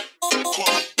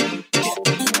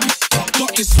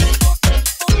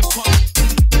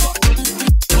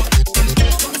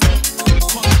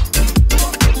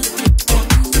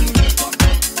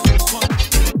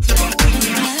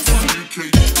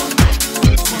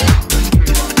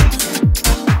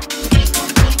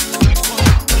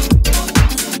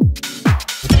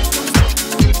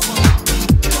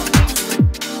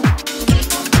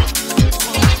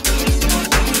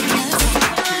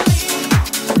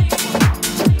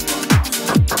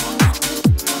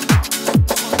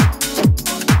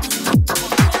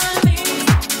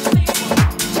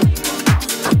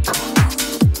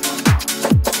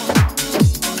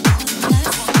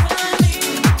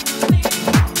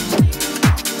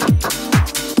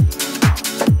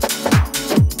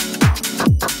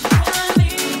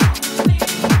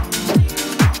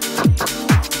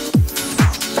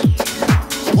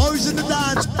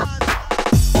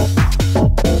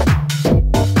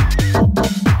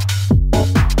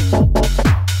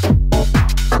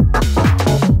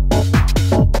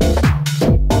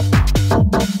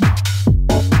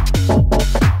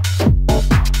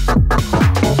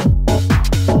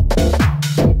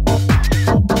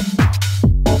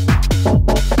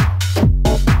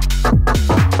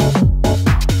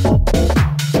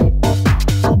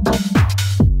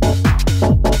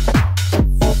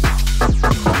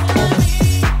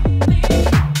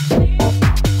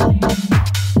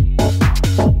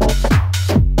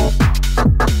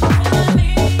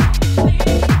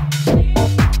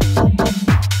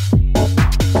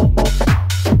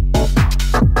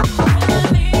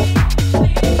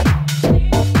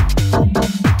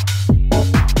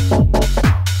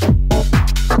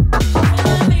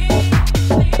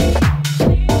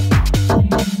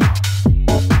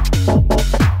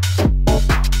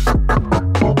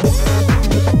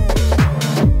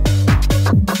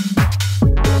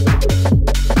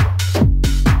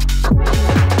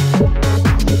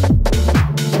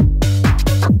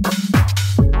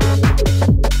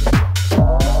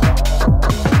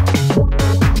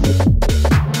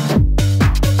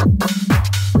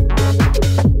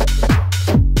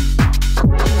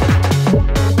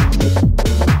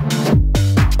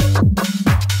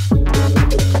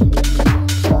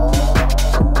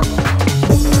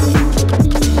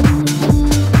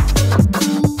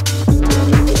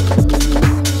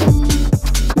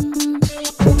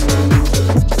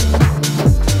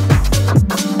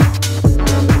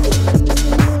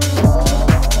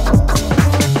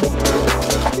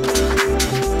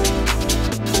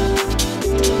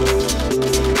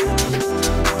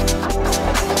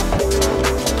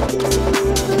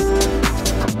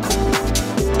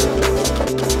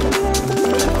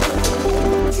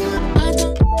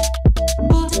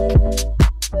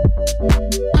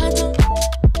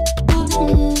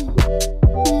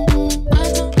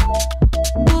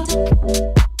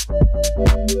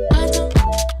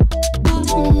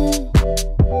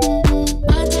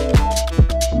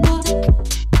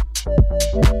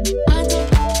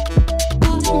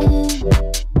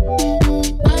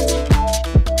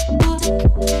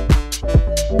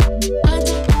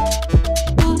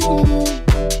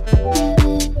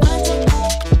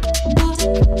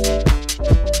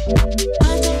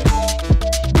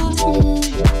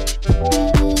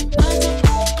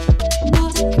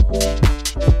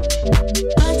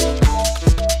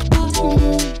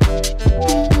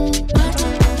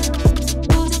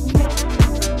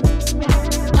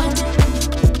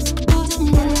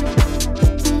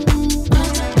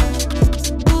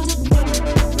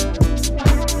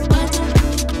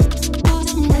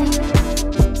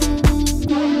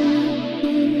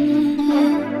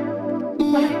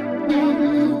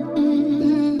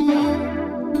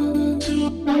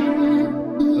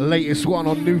 latest one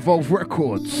on New Volve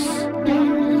Records.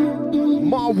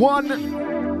 Mar1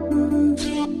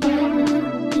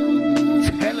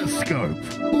 Telescope.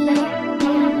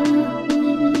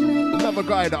 Another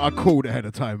guy that I called ahead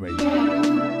of time, mate.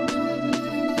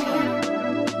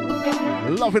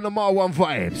 Loving the Mar1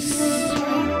 vibes.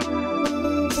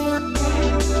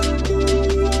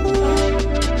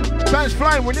 Time's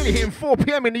flying, we're nearly hitting 4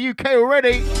 PM in the UK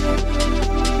already.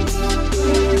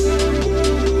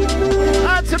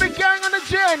 Add to the gang on the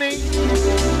journey.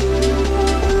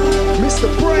 Mr.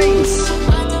 Brainz.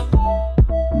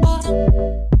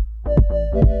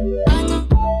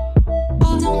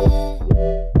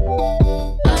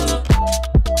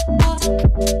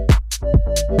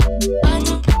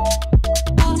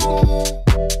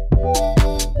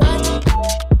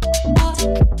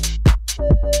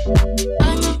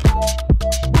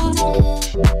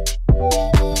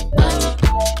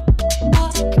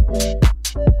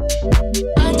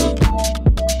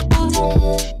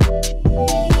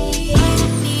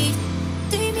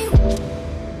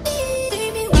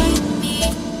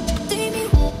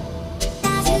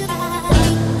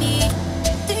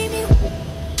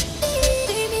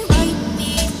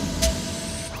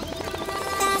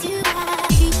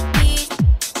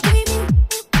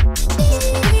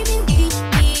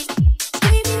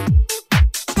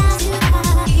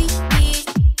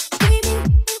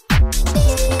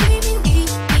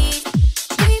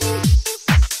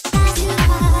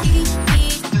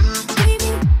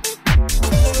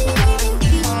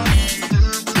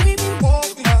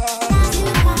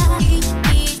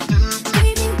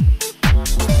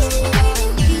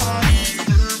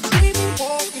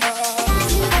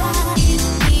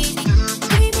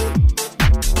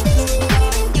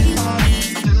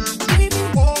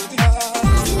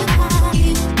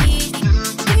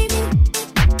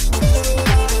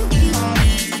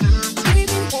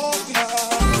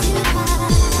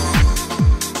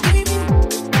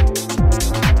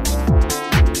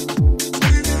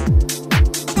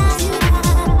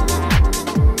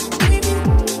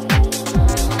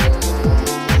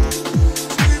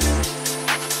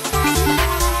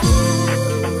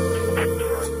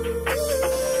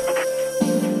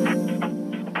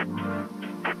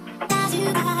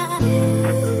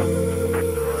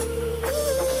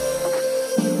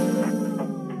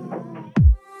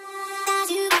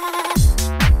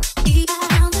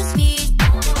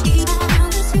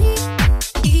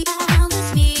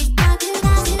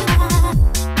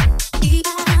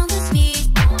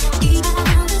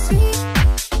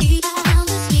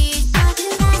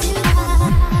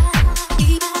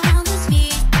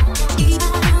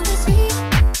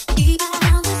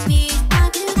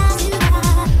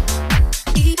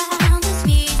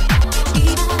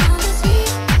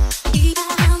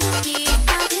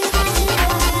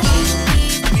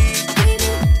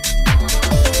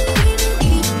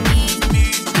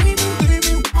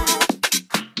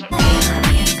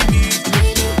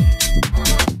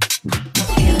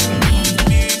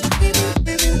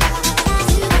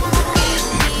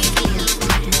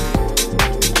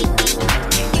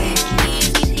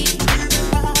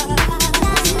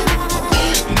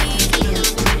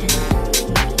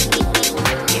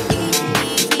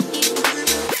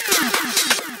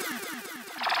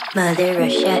 Mother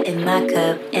Russia in my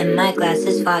cup, and my glass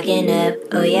is fogging up.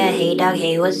 Oh yeah, hey dog,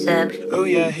 hey what's up? Oh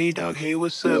yeah, hey dog, hey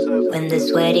what's up? When the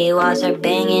sweaty walls are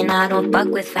banging, I don't fuck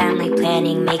with family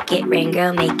planning. Make it rain,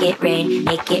 girl, make it rain.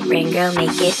 Make it rain, girl,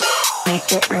 make it.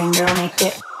 Make it rain, girl, make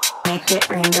it. Make it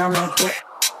rain, girl, make it.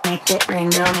 Make it rain,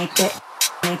 girl, make it.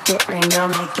 Make it rain, girl,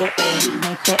 make it rain.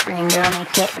 Make it rain, girl,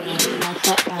 make it rain. Make it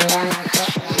rain, girl, make it.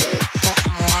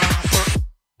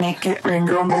 Make it rain, girl, make it. Make it rain,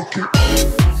 girl, make it. Make it rain, girl, make it.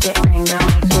 Make it rain,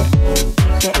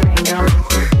 girl,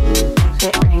 make it.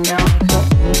 Make it rain, girl, make it. Make it rain, girl, make it.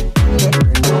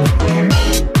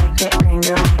 Make it rain,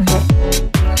 girl, make it.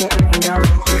 Make it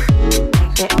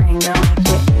rain, girl, make it. Make it rain, girl, make it. Make it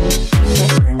rain,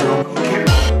 girl, make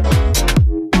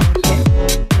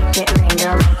it. Make it rain, girl,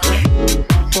 make it.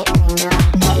 Make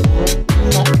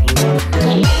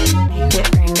it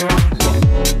rain, girl, make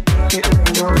it. Make it rain,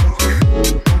 girl, make it.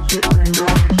 Make it rain, girl, make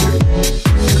it.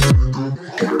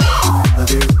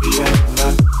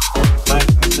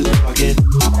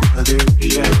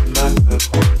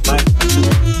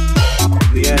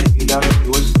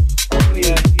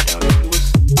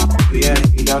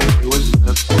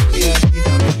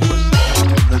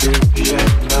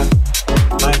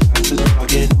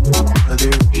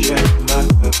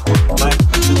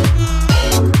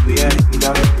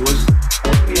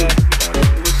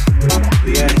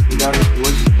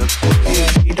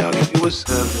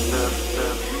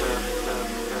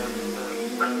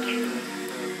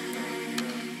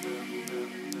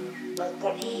 Look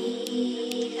at me.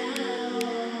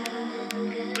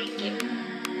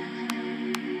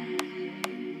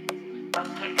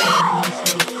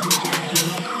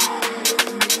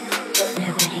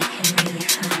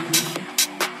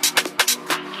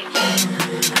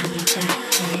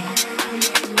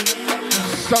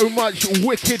 So much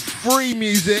wicked free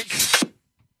music.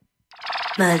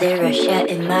 Mother Russia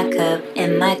in my cup,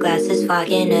 and my glass is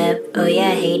fogging up. Oh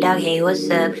yeah, hey dog, hey, what's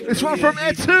up? This one from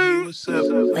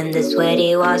Etu. When the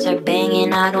sweaty walls are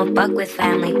banging, I don't fuck with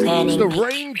family planning. It's the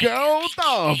Rain Girl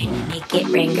dub. Make it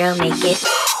rain, girl, make it.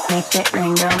 Make it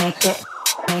rain, girl, make it.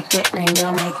 Make it rain,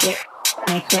 girl, make it.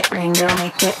 Make it rain, girl,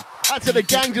 make it. Out to the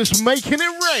gang just making it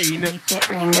rain. Make it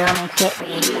rain, girl, make it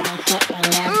rain. Make it rain,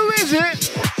 girl. Who is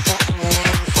it?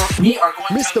 We are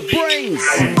going Mr. Brainz.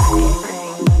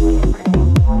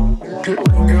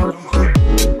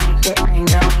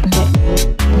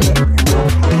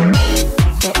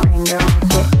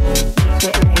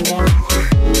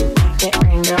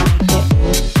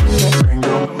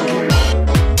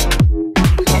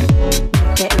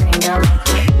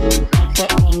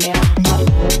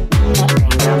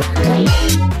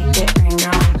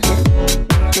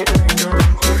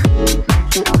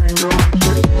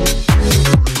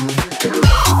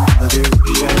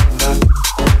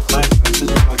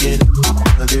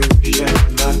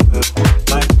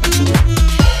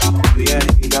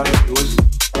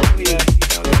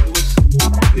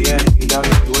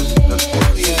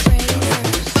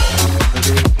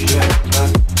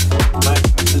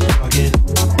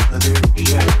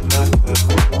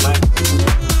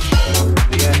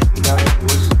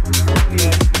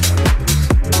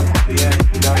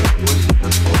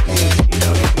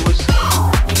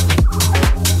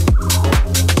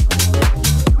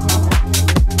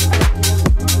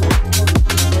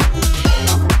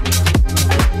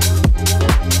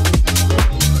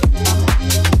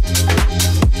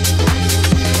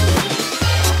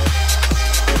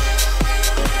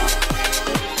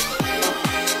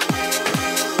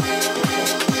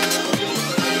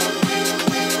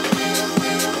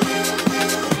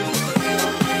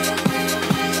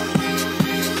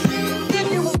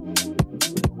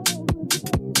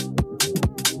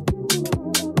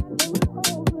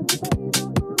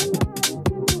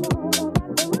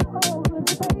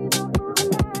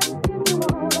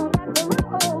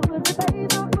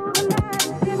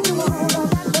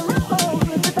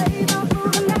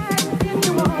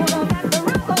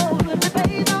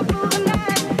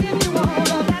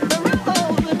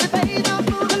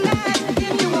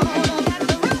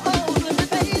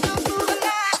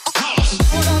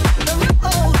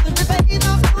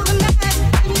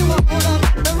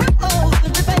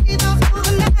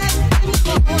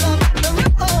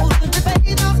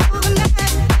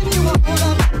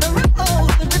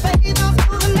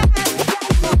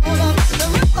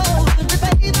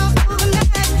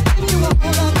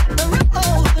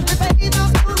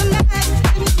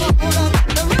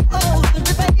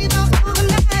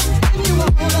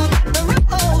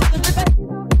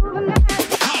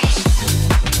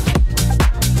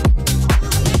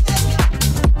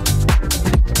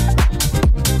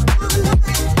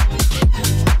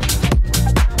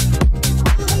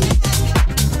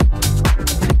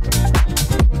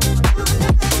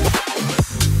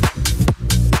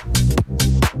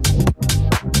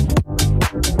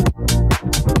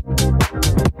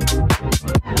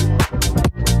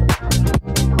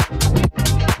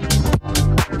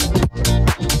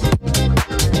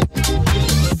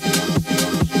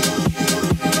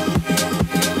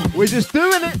 We're just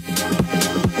doing it.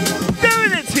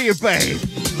 Doing it to you, babe.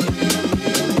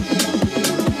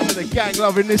 And the gang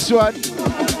loving this one.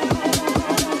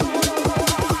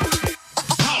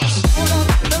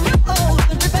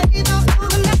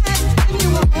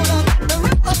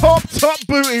 Top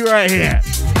booty right here.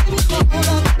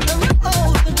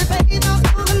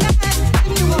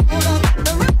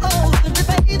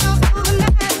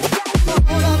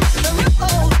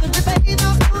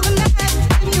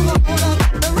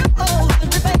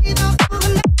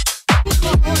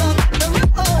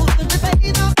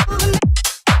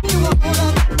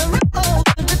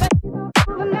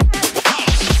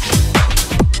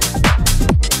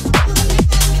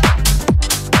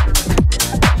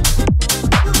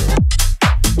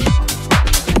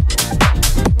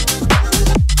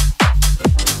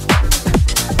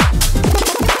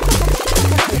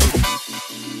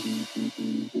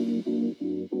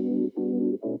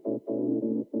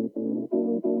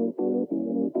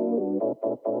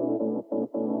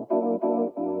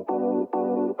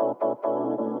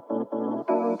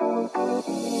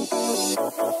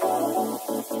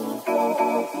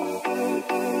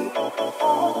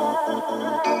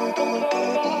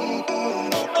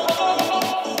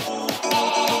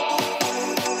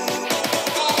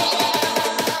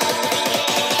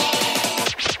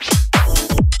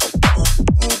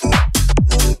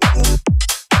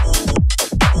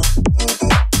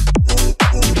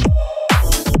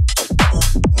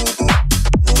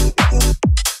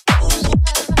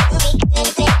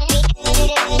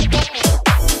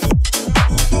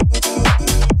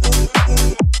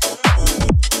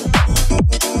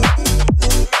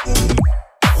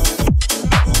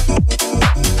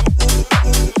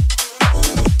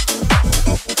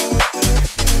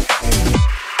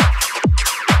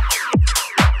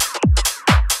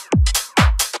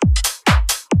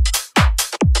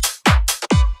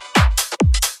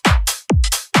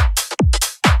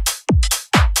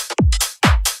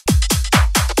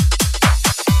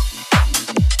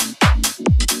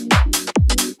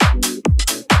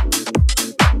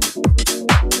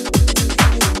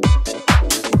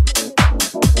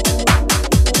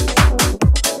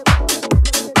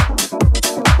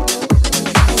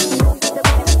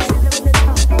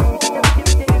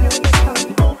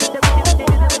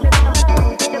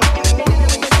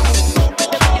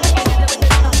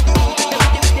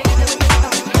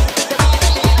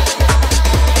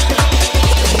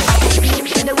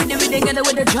 get it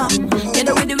with the drum. Get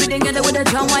it with the rhythm, get it with the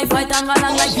drum. Wi-Fi tang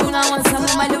along like you now want some.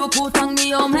 My Liverpool tongue me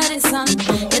your medicine.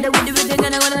 Get it with the rhythm,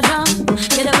 get it with the drum.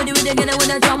 Get it with the rhythm, get it with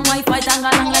the drum. Wi-Fi tang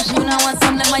along like you now want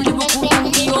some. My Liverpool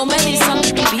tongue me your medicine.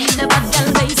 Beat the bad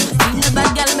girl bass, beat the bad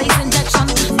girl bass injection.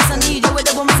 This a DJ with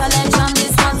the boom selection.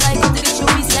 This one's like to get you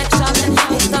resection.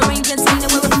 It's the ring and scene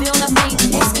where we feel the pain.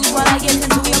 Excuse what I get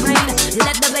into your brain.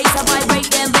 Let the bass vibrate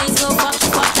them veins go fuck,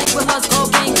 fuck like with us go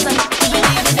bang.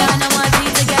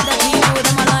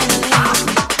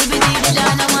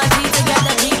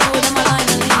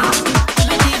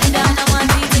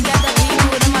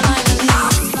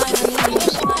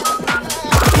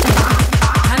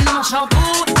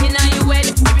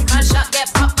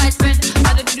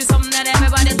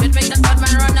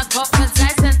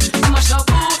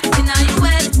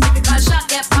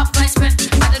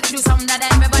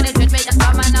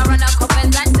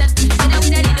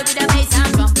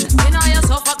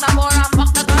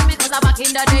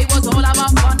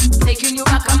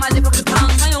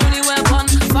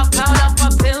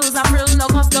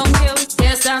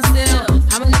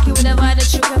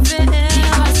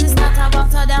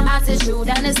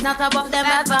 Not about them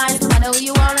advice. I know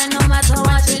you are, and no matter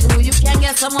what you do, you can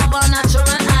get some more natural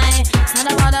eye. It's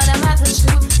not about them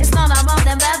attitude. It's not about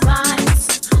them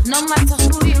advice. No matter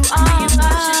who you are, I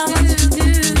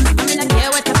mean, I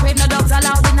care what the crave. No dogs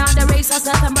allowed in all the race. So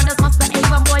certain brothers must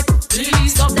behave, a boy.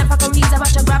 Please stop them for comedies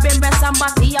about your grabbing breasts and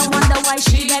body. I wonder why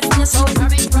she getting you so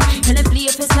very. Tell him play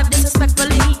if it's left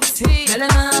disrespectfully. Tell him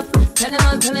up, tell him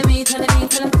up, telling me,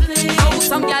 please. Oh,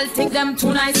 some y'all think them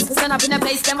too nice. Stand up in a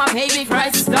place, them a pay big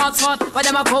price. Dogs hot, but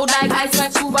them a cold like ice.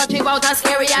 Like two but trip out as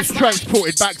scary as. It's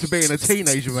transported back to being a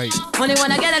teenager, mate. Only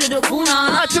when I get a little cool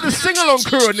on. Out to the sing-along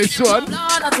crew on this one.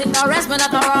 Lord, I take the rest, but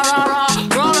not a raw,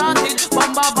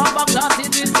 bomba,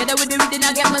 clotted. Get it with the rhythm,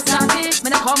 I get my started. Me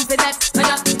no confidence, me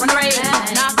just run away.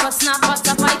 Knock us, snap us,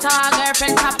 a fighter.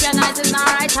 Girlfriend, tap your nice, it's not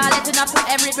right. I let it up to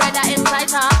every brother inside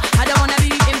her. I don't wanna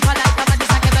be impolite, but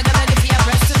just like a beg for your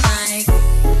breath tonight.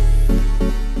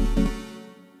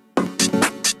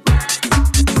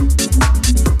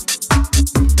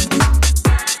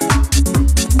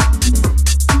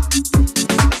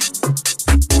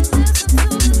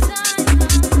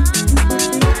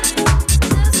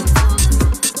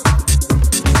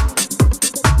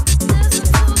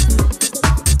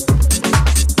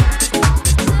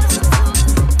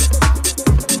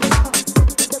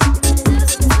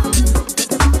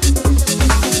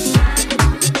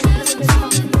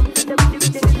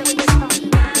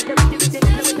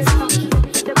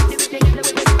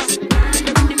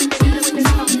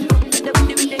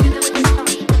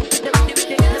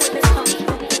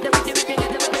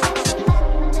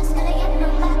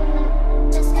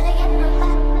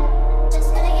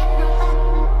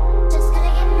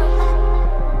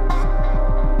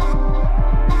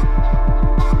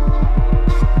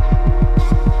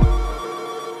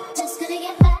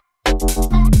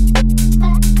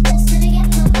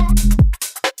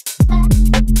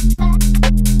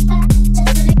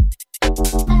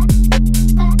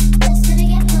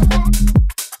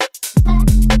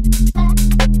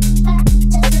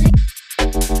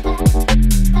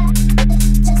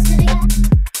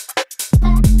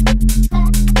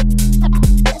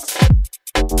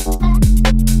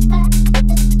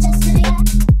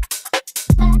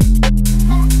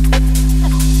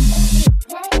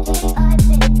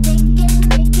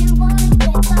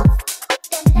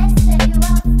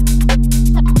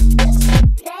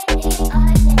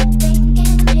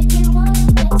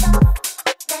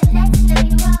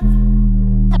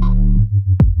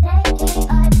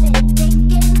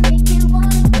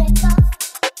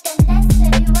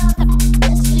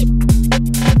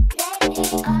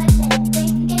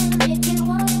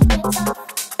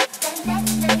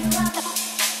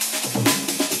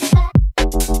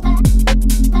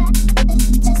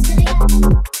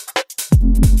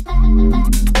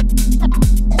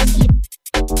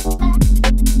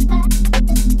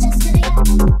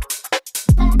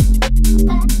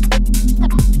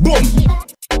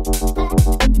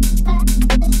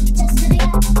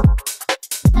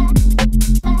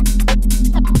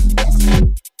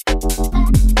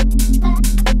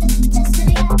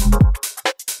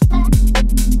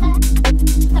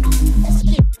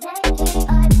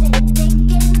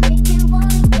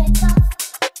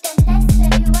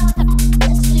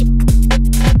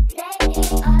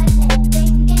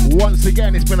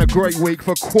 Great week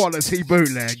for quality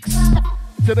bootlegs.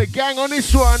 To the gang on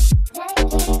this one.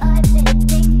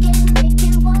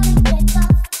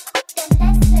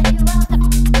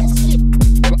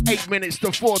 Got 8 minutes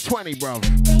to 4:20, bro.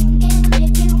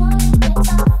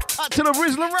 Out to the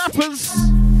Rizzler rappers.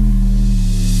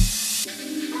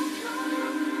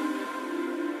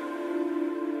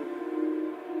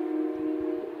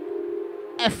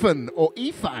 Ethan or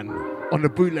Ethan on the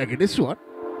bootleg of this one.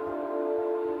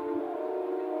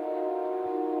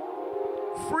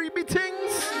 Freebie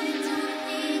things.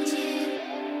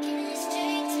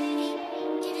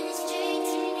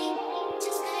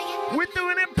 We're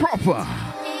doing it proper.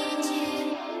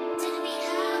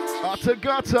 Utter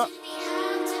gutter.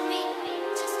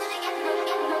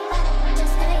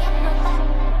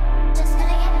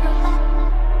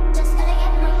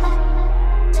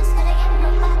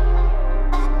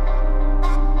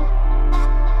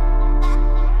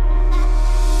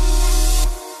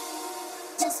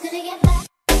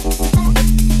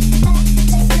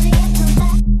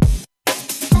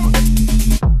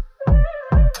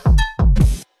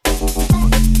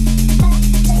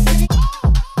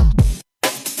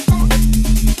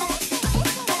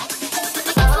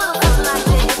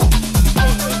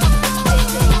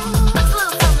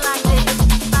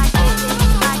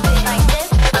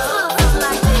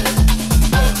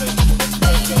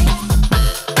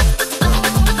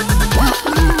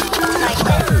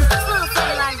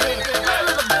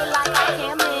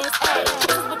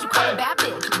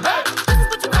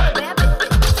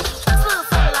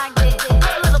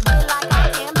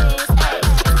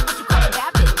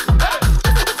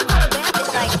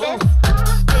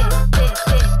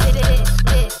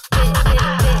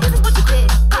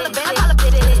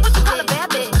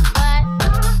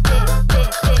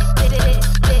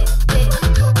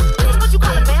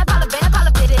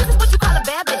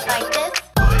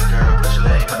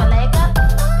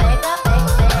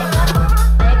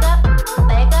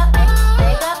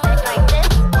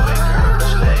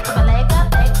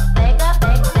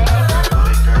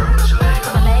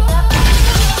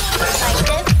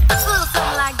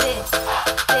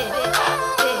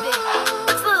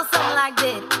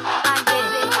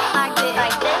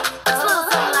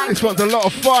 This one's a lot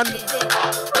of fun.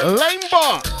 Lame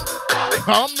bar.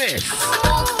 Can't miss.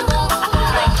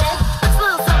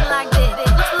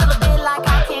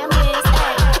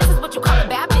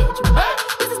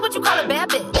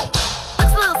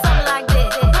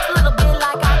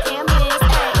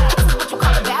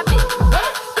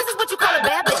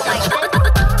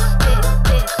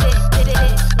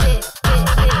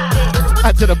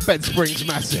 Add to the Bed Springs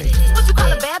Massive.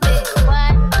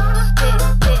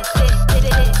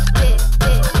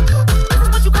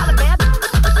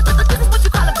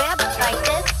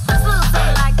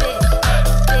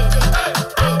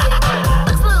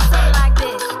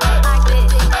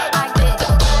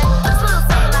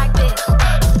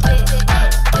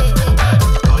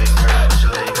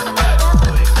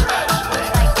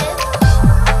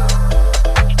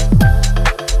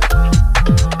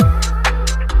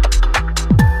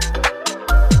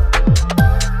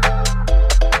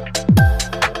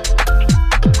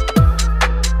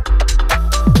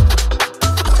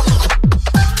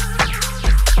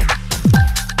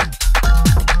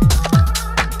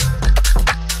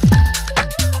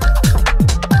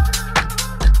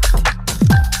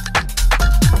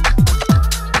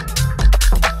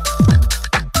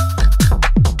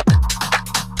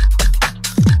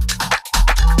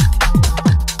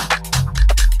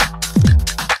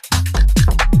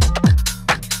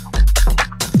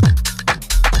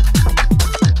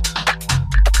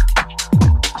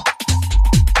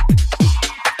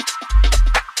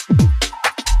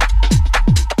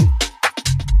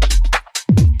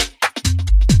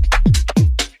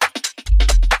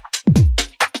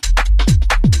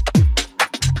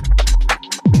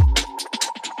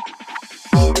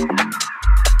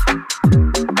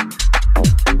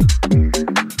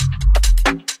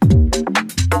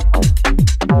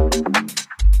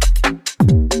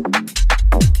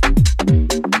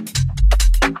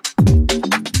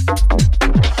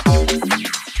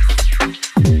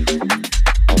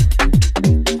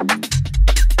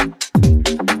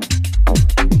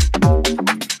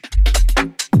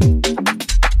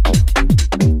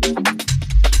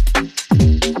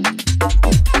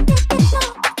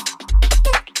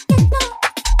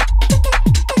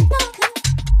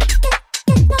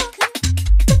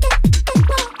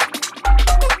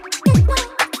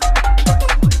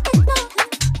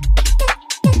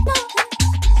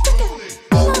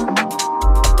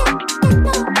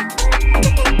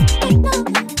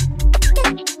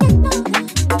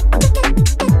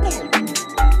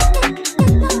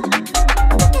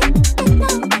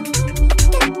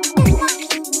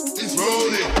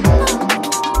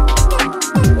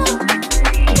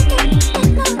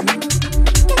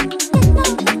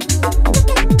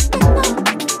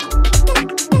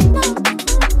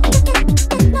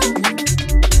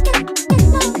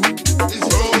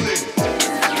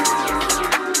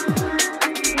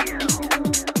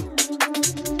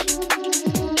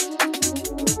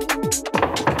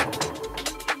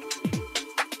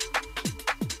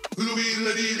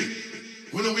 dealing.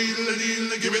 When a wheel and a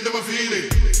deal and giving them a feeling.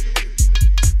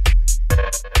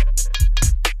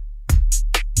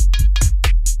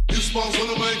 This bounce on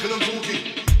the mic and I'm talking.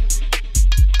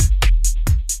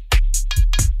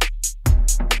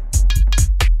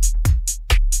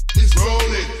 It's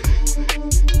rolling.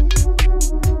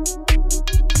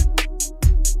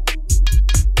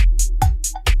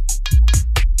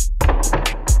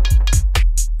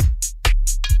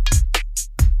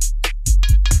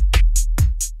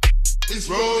 It's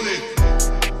rolling.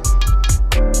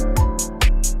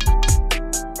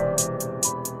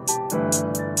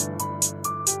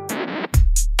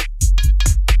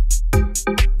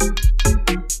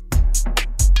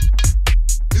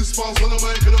 This falls on the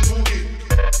mic and I'm talking.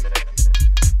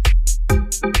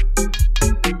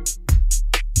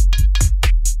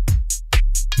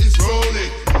 It's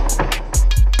rolling.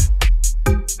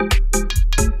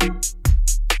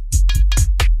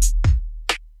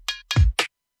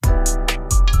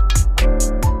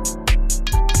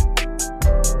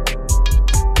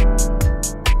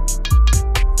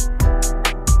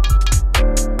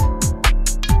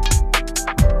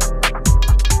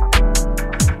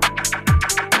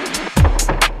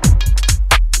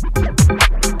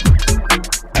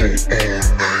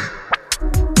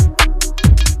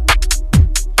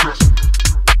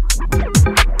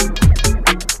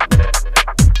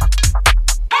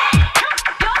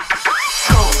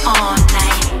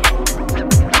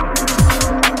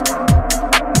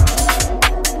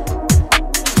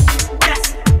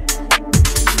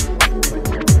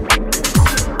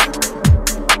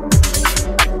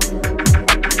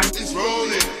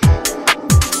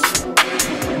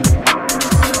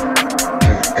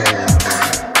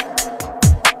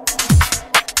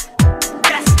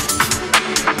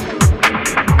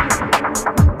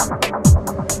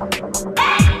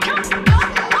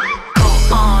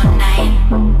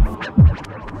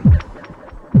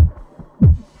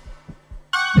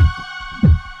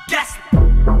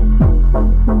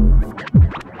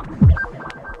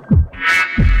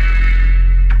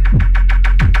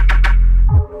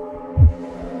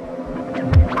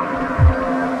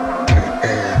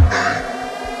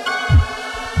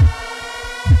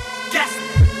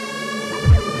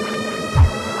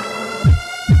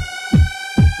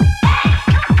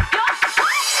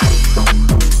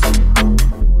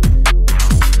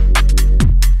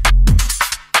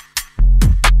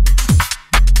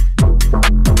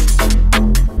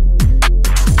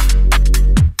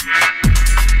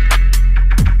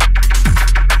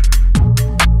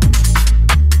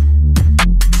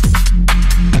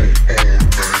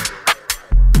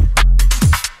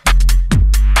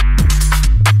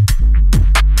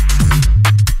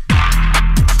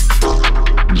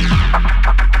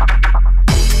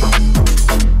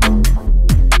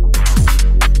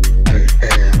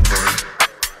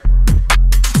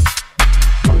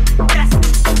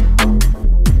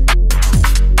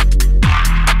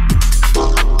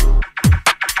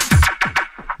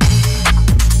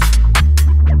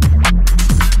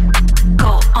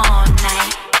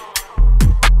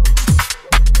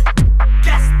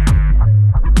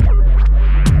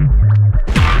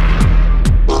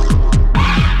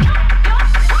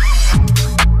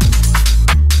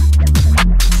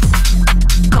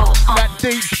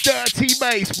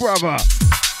 Brother,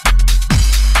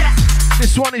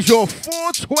 this one is your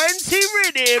 420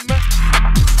 rhythm.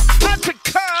 That's a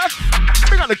curve.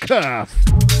 We got a curve.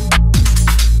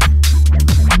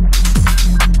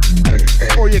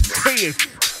 Or your clear.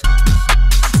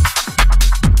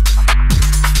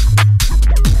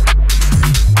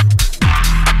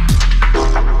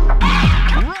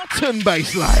 Rotten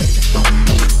bass line.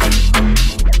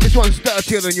 This one's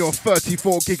dirtier than your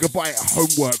 34 gigabyte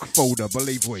homework folder,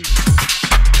 believe we.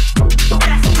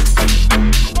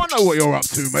 I know what you're up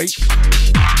to, mate.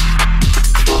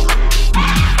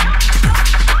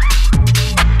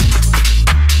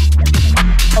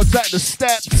 I'll take the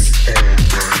steps.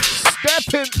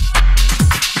 Stepping.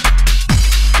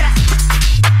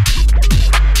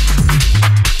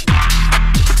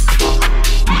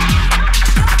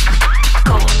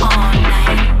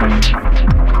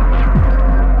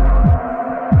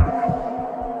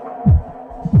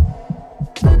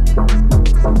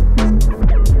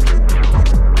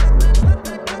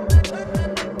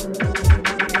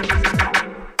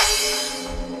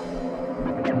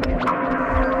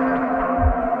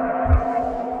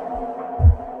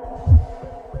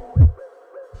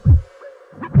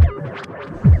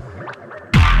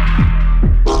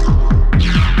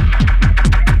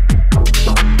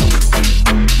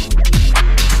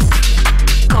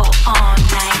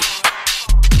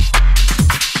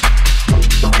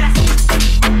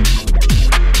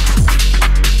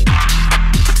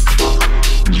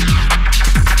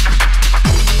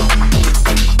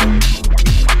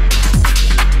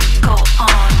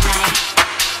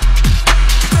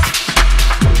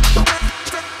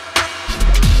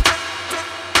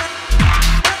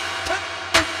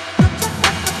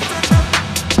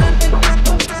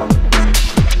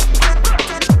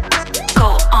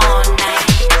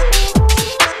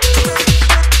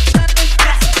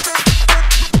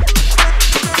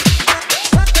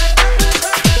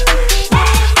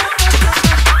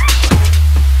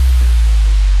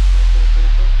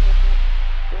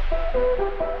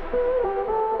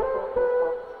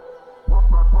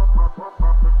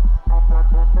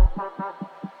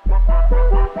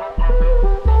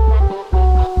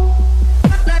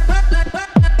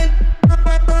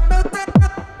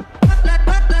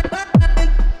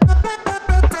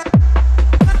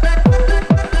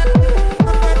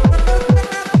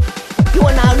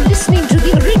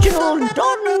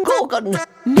 Hogan,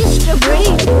 Mr.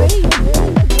 Brainz.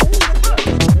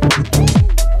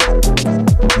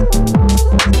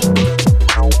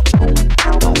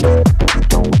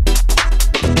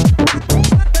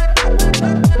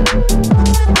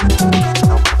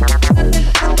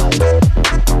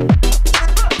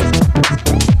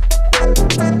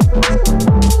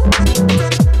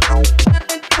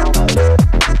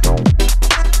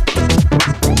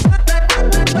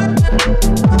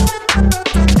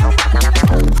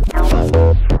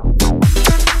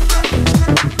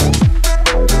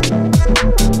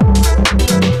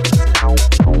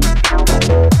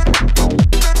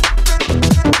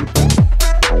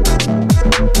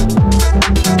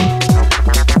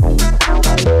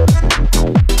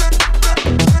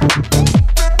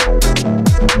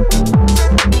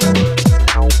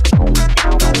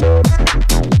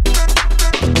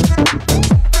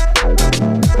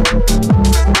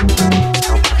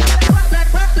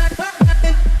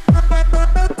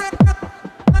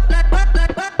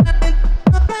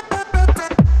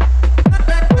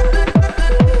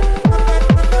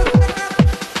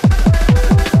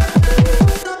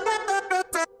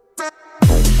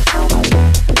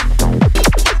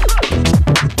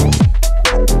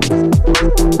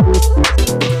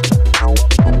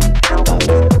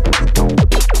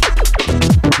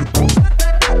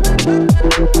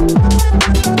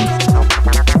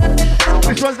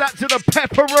 This one's out to the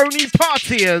pepperoni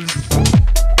partiers.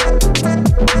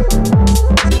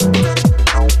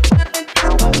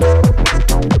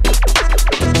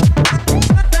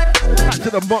 Back to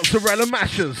the mozzarella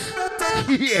mashers.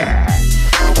 Yeah.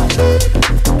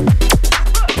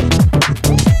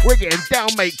 We're getting down,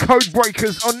 mate. Code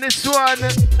breakers on this one.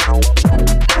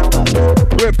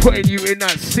 We're putting you in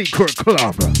that secret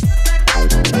club.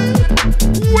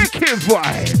 Wicked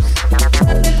vibes.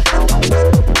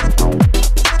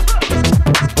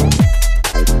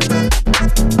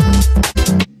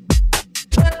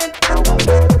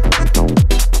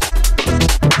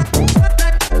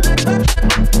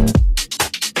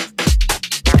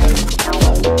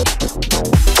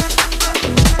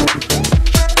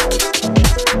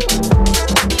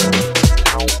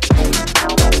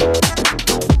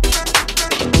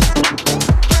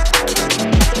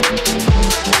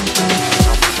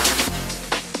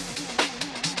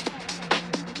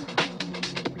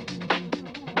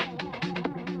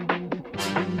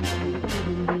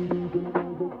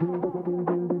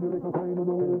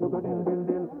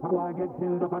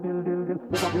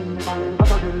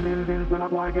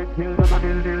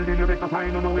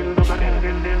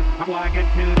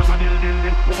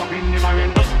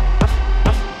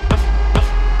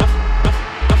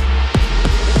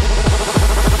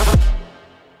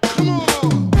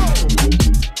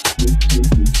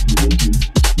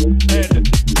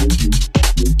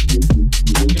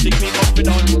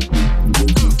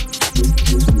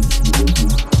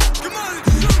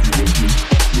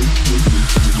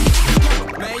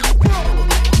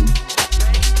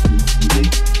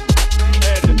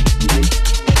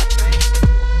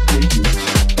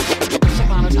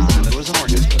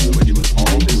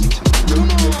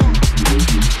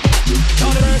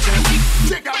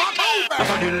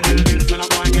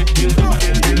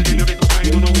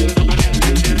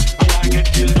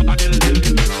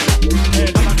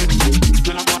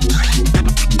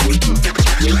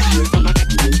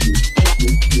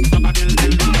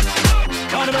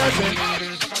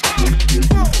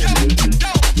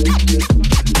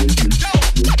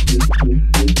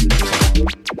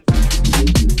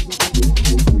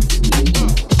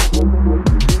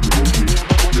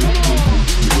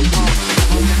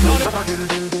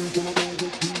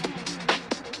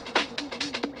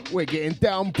 We're getting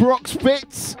down Brock's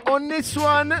bits on this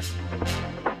one. This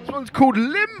one's called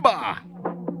Limber.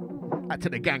 Out to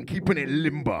the gang, keeping it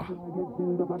limber.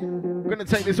 I'm gonna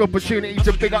take this opportunity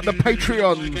to big up the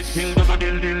Patreons.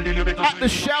 At the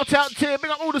shout out tier, big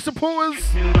up all the supporters.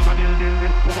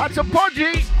 Out to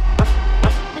Podgy.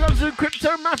 Big up to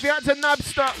Crypto Mafia, out to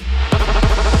Nabster.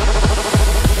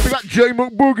 Big up J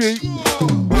McBoogie.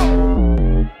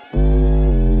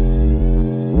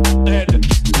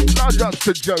 Large ups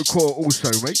to Joe Core also,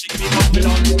 mate.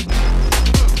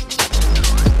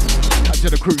 Out to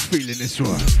the crew feeling this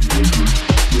one.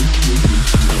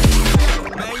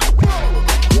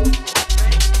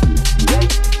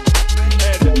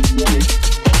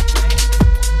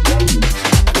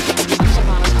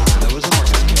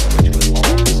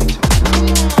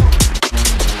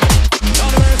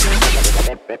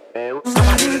 Places.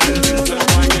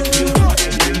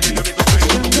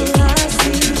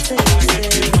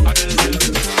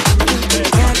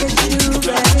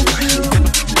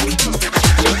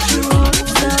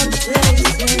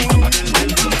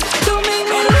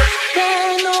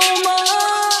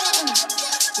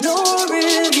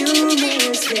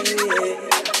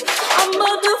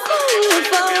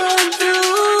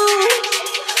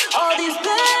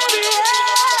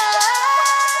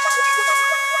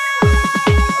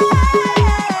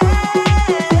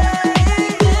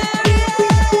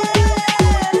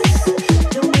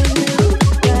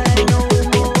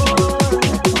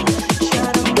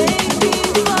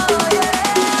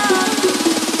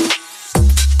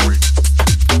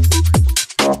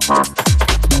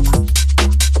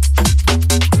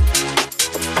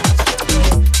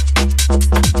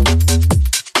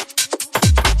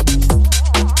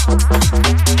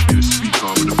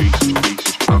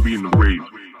 be in the rave.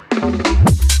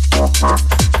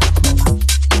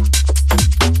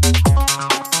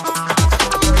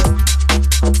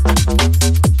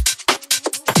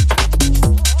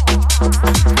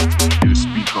 Yeah,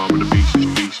 speak calm with the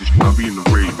basis. I'll be in the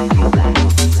rave, no one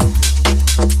more.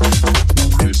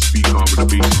 Yeah, speak calm with the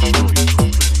basis,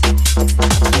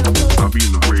 I'll be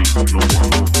in the rave, no one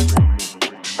more.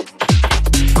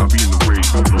 I'll be in the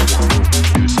rave, no one more.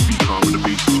 Yeah, speak calm with the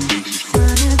basis.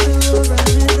 Running through the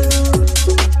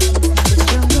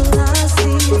jungle, I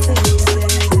see faces.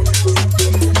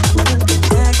 Looking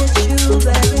back at you,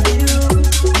 but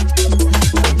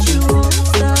you won't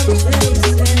stop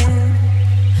chasing.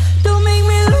 Don't make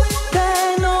me look back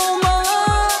no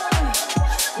more,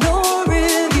 nor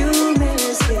if you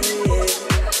miss it.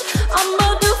 I'm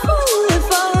about to fool if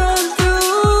I run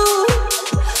through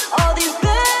all these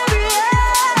barriers.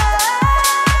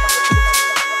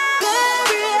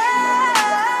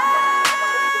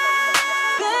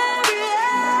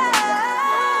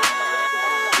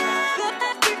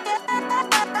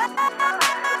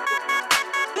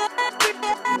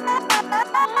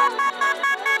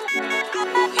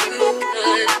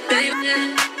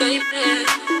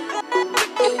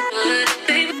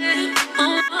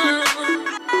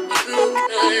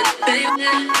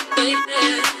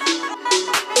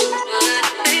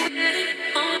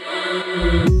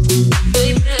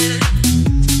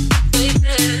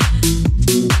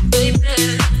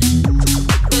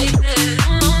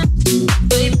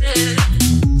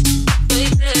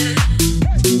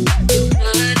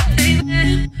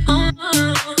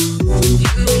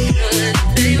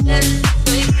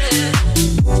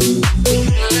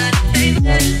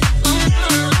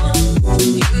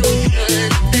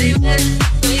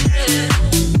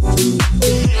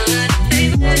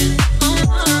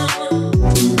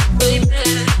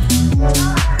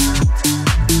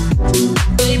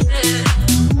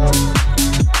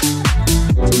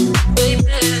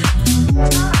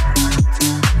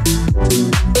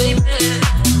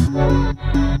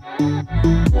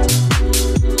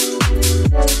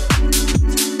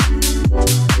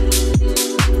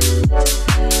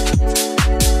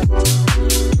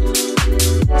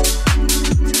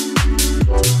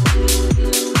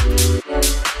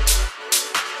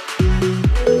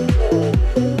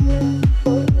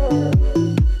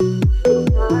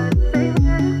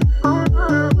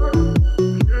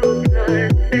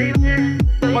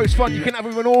 Most fun you can have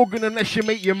with an organ unless you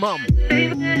meet your mum.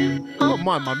 Not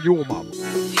my mum, your mum.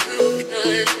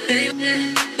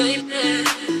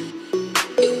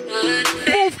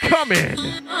 Forthcoming.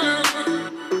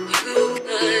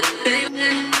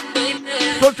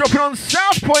 So dropping on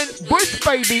South Point, Bush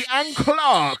Baby and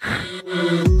Clark.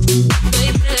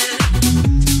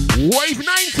 Wave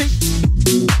 90.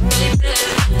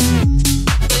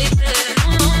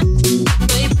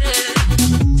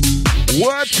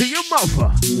 Word to your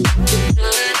mother.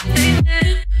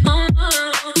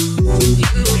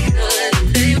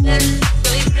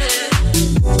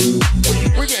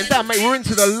 We're getting down, mate. We're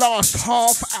into the last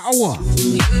half hour.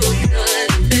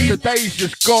 The day's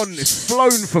just gone. It's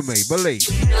flown for me, believe.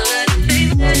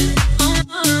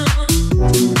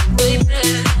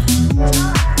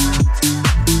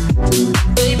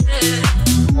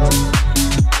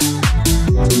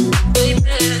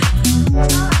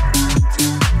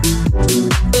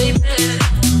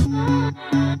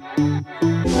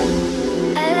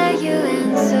 I like you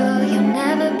and so you'll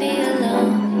never be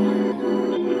alone.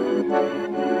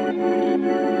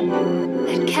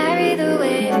 I'd carry the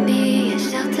wave, be a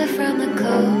shelter from the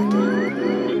cold.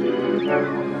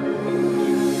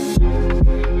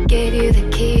 Gave you the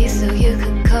key so you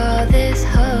could call this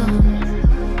home.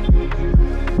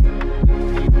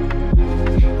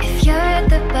 If you're at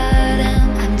the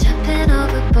bottom, I'm jumping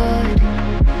overboard.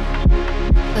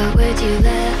 But would you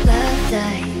let love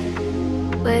die?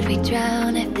 Would we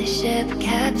drown if the ship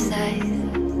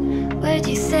capsized? Would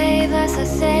you save us or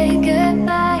say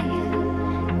goodbye?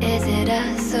 Is it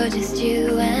us or just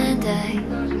you and I?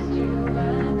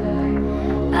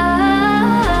 Oh,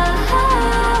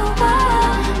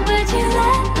 would you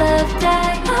let love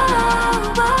die?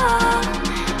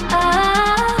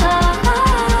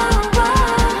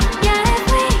 Yeah, if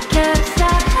we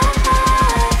capsize.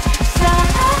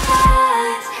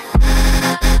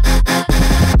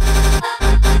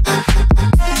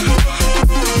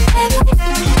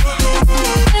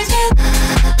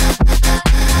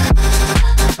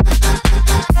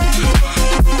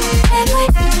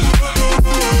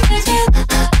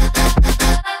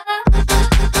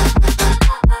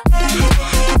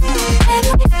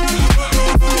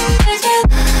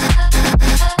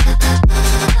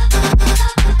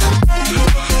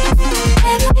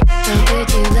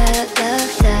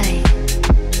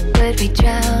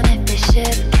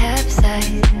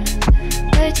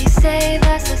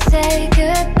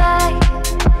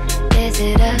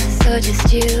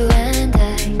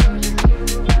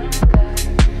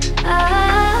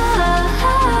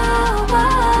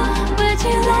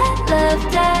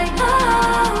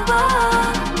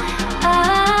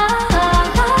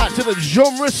 the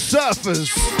genre surfers.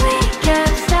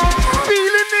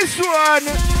 Feeling this one.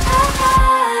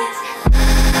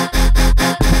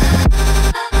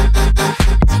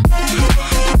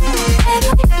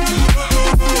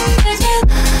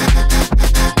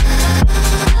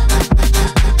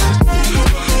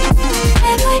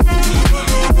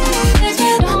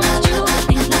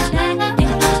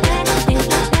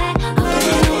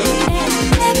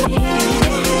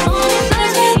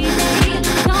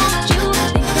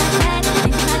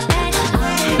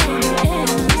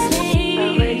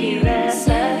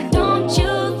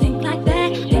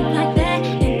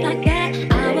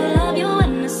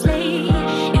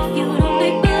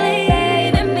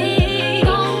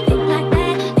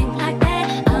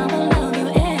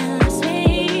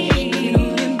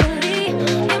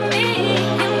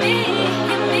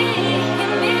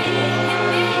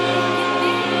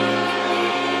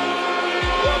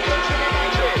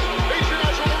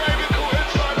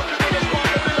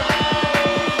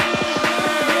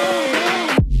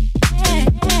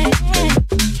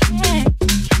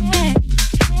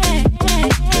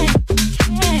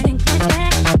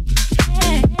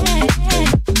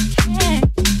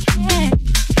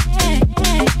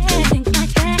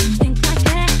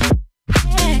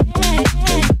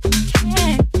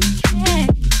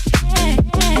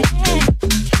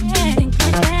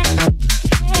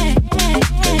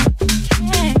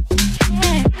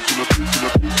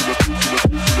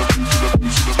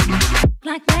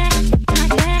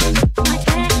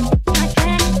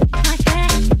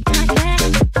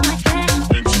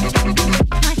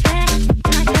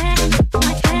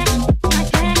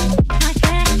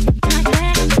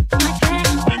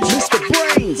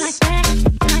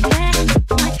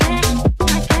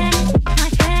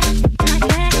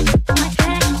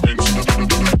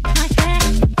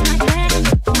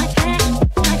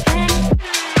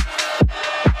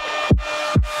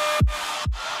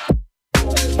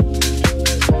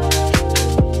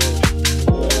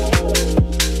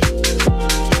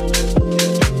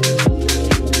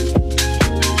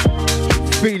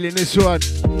 Feeling this one.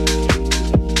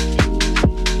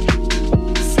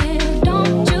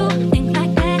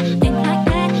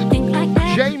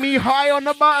 Jamie High on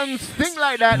the buttons, think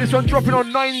like that. This one dropping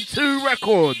on 9-2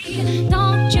 records.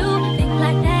 Don't you think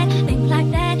like that, think like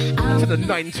that. To the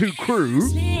 9-2 crew.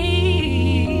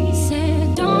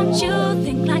 Don't you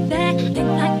think like that, think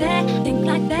like that, think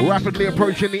like that. Rapidly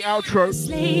approaching the outro.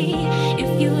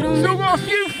 If you don't still got a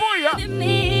few for ya.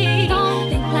 Don't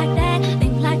think like that,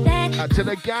 think like that. Out to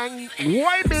the gang,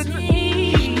 vibing.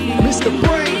 Mr.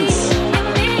 Brainz.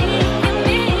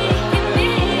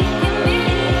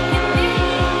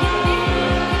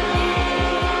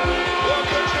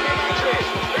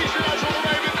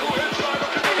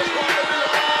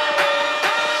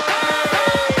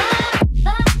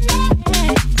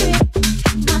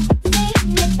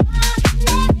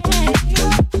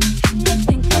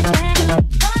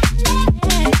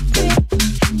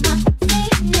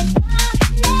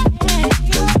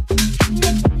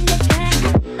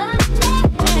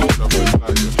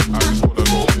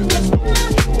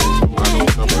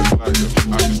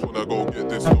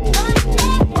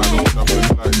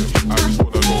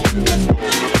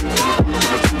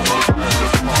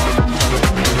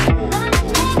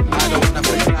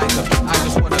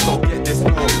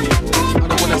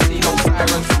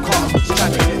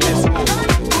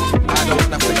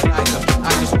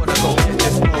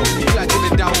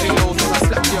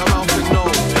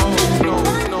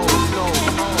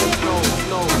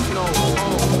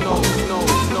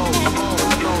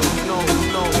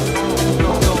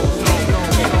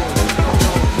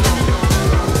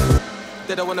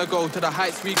 To the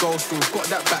heights we go through. Got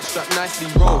that backstrap nicely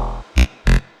roll.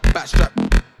 Backstrap.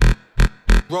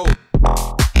 Roll.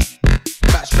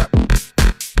 Backstrap.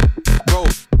 Roll.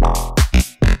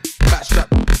 Backstrap.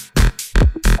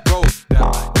 Roll.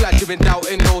 Glad you've been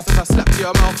doubting those as I slap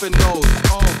your mouth and nose.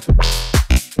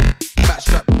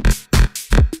 Backstrap.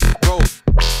 Roll.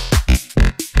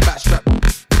 Backstrap.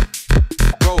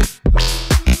 Roll.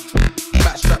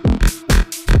 Backstrap.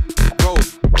 Roll.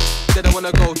 They don't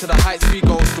wanna go to the heights we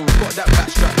go through. Got that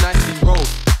backstrap nicely rolled.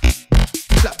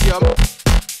 Slap your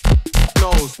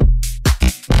nose.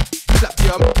 Slap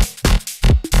your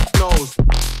nose.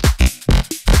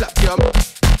 Slap your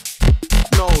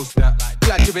nose.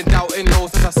 Glad you've been doubting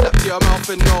those as I slap your mouth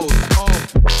and nose.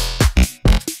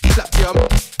 Slap your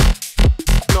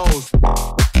nose.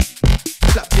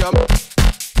 Slap your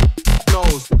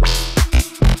nose.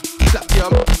 Slap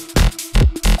your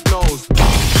nose.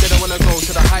 They don't wanna go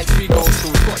to the heights we go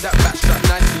through. Got that backstrap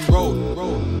nicely rolled.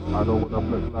 I don't wanna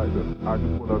wanna flex like them. I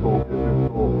just wanna go get this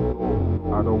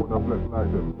door. I don't wanna flex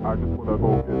like them. I just wanna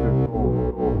go get this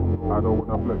door. I don't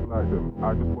wanna flex like them.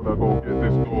 I just wanna go get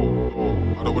this door.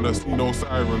 I don't wanna see no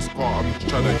sirens, car. I'm just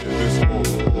trying to get this door.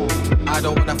 I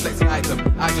don't wanna flex like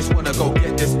them. I just wanna go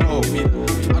get this door.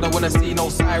 I don't wanna see no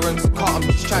sirens, car. I'm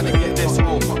just trying to get this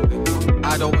home.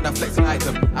 I don't wanna flex like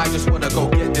them. I just wanna go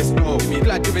get this door.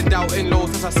 Glad you've been doubting lows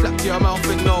as I slapped your mouth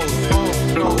and nose. Oh,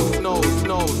 nose, nose,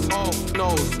 nose. Oh,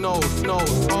 nose, nose,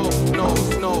 nose. Oh,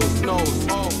 nose, nose, nose.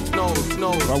 Oh, nose,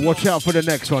 nose. Right, watch out for the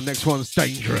next one. Next one's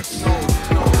dangerous.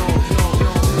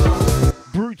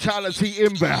 Brutality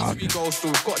inbound. We go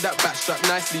through, got that backstrap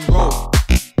nicely rolled.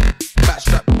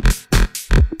 Backstrap.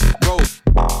 Roll.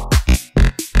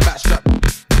 Backstrap.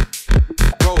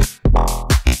 Roll.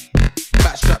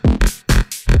 Backstrap.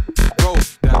 Roll.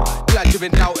 Glad you've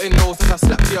been doubting lows as I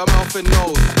slapped your mouth and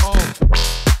nose. Oh.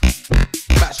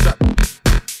 Backstrap.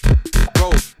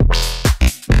 Roll.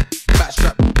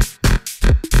 Backstrap.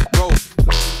 Roll.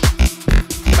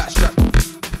 Backstrap.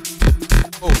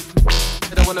 Oh.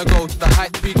 I don't wanna go to the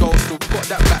height we go through. Got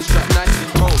that backstrap nicely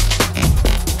rolled.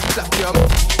 Slap your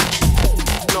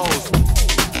nose.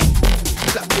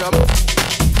 Slap your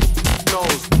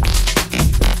nose.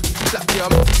 Slap your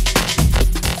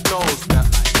nose.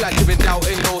 Glad you've been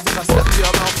doubting nose as I slap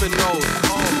your mouth and nose.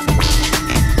 Oh.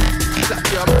 Slap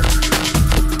your nose,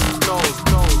 nose,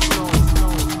 nose,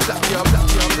 nose. Slap your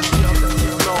nose, nose, nose.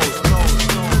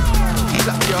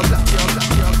 Slap your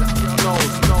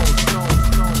nose, nose, nose.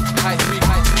 High speed,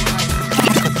 high speed, high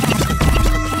speed.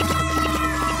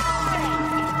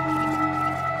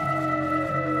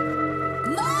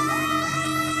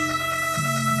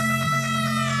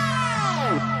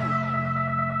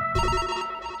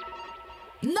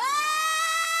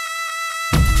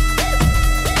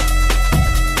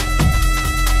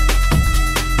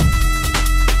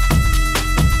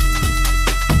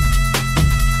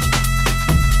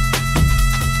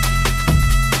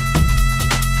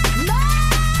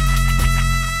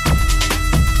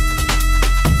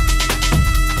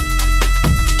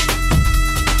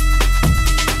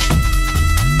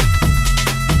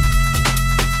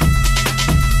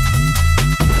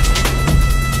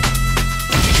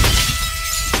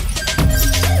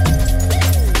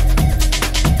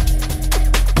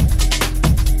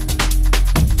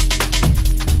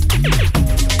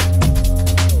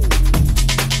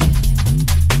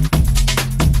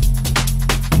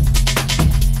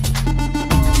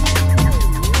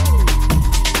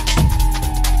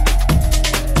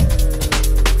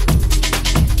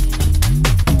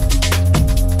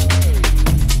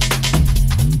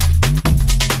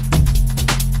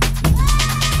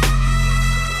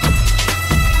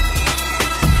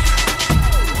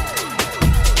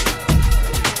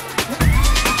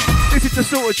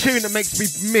 Tune that makes me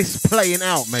miss playing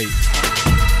out, mate.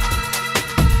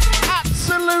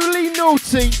 Absolutely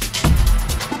naughty.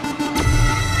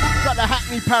 Got the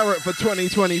Hackney Parrot for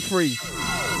 2023.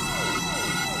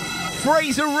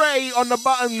 Fraser Ray on the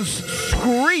buttons,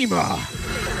 Screamer.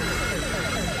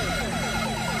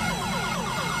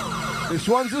 This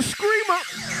one's a screamer.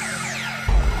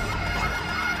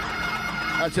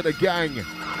 Out to the gang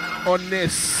on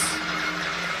this.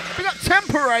 We got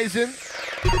Temporizing.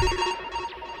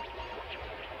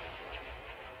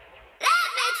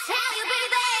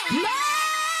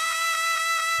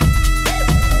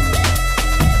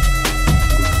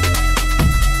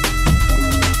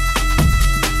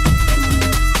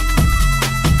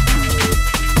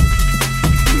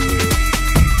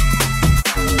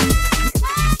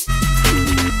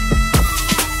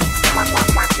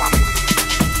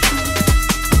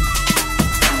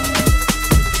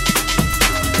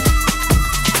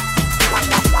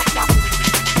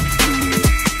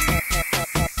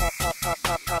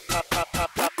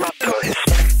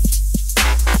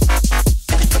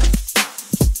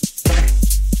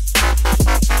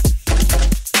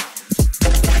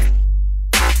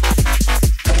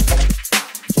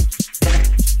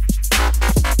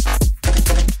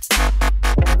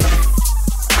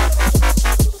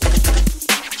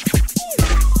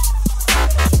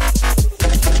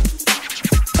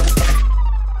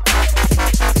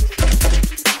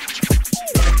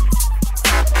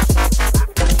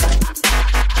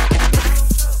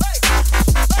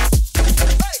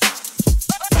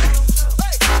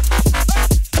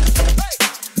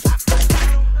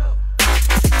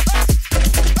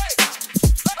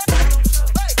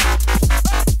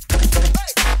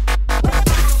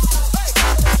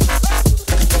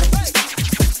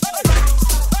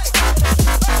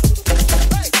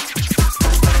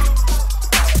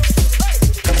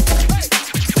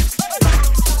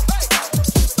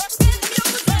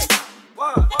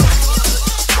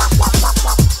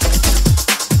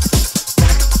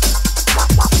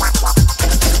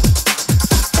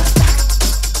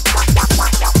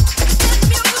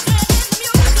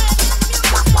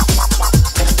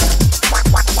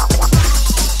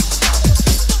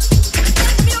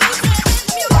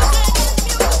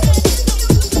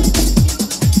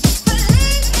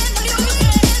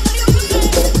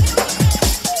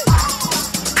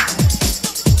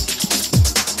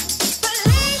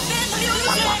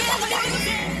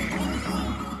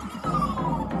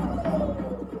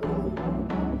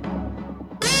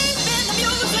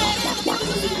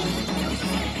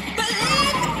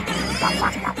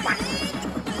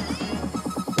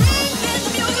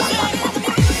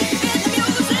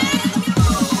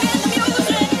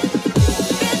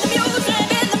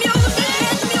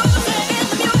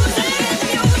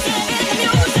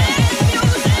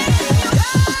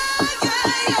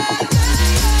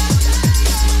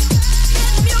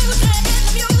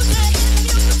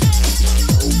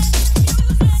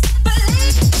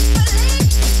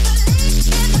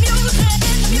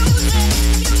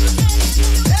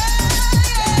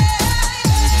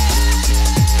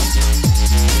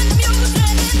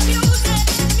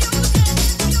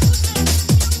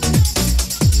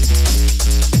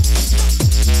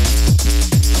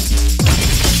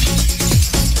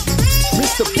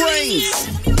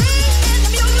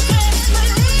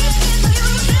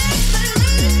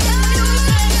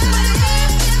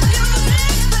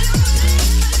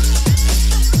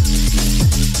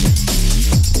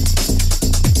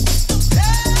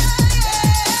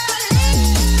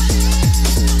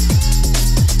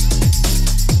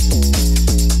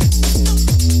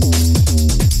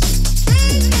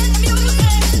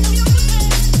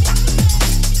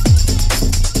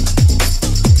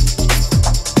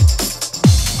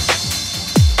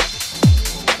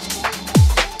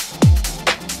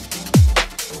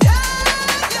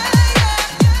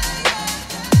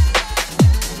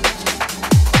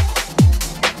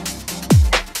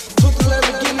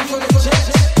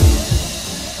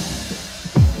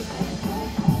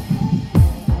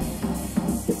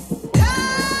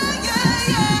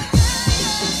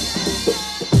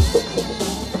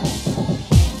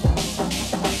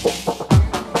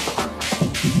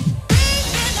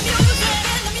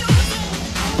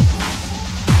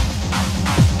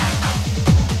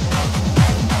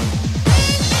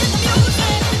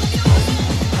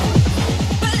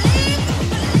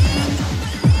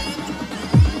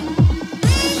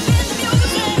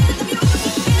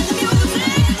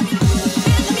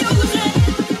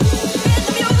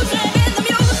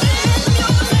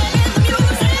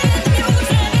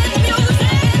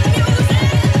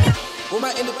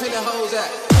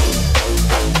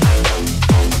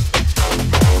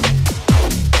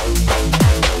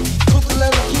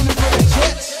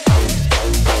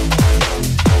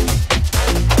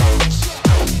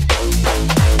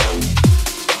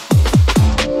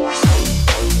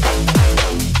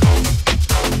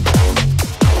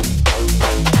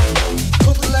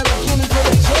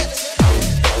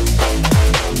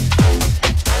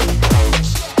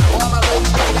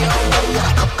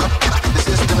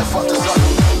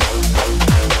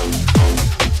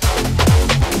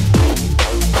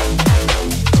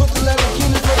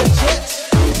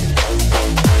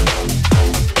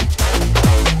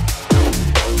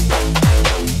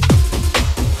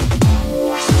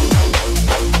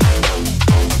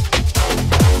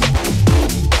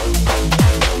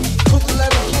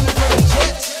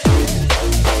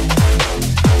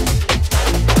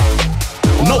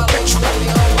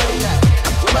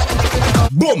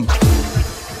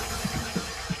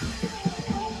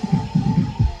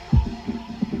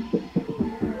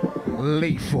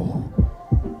 Lethal.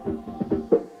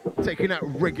 Taking that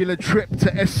regular trip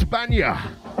to España.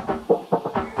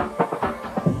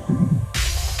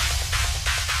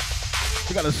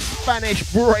 We got a Spanish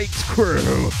Breaks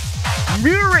crew.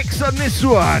 Murix on this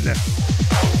one.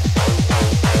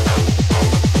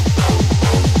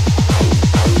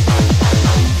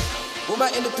 Where my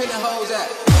independent hoes at?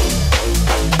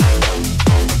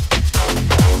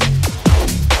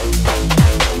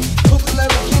 Took the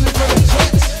Lamborghini from the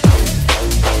jets.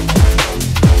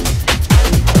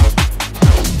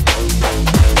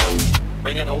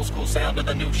 Bring an old school sound to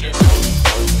the new shit.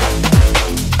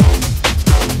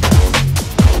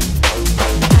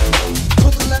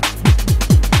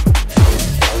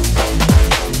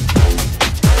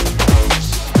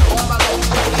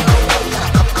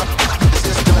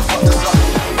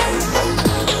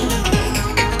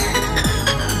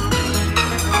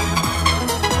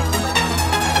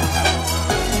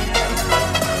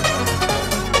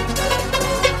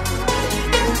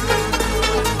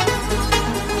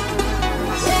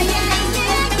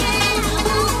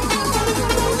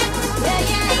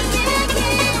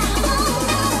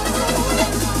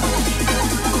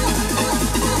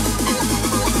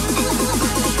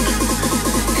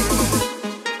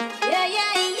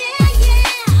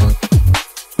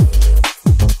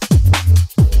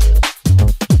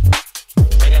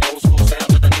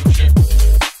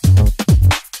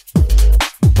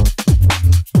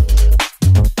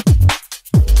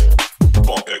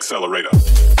 Accelerator.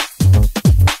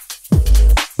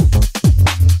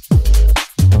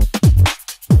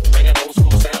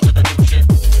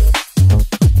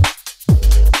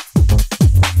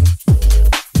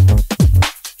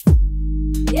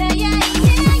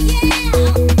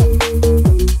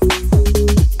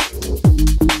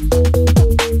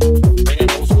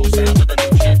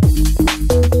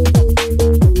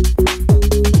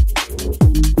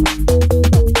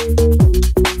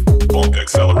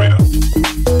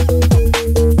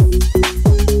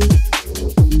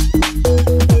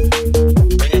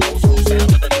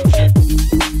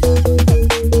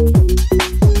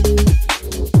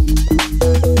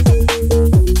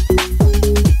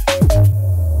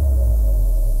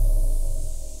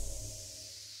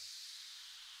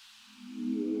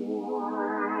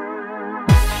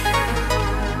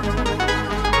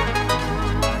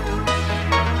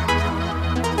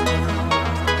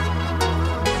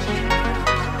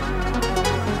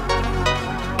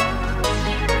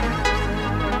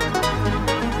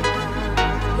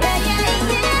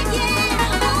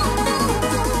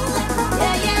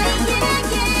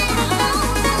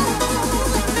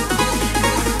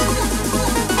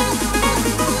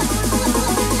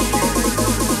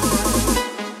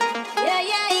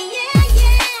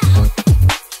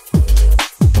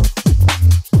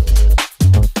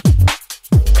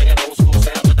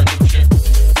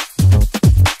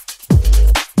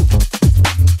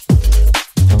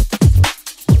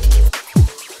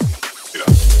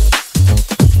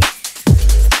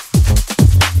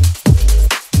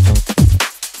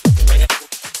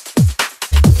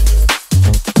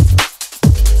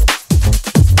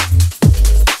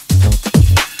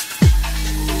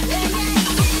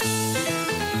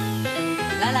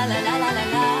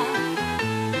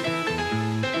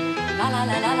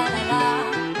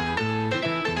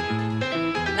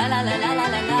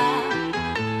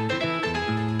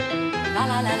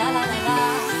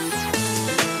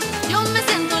 Yo me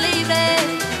siento libre,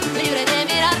 libre de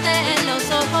mirarte en los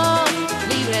ojos,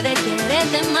 libre de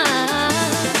quererte más.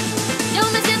 Yo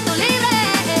me siento libre,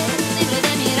 libre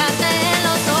de mirarte en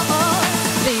los ojos,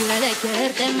 libre de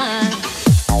quererte más.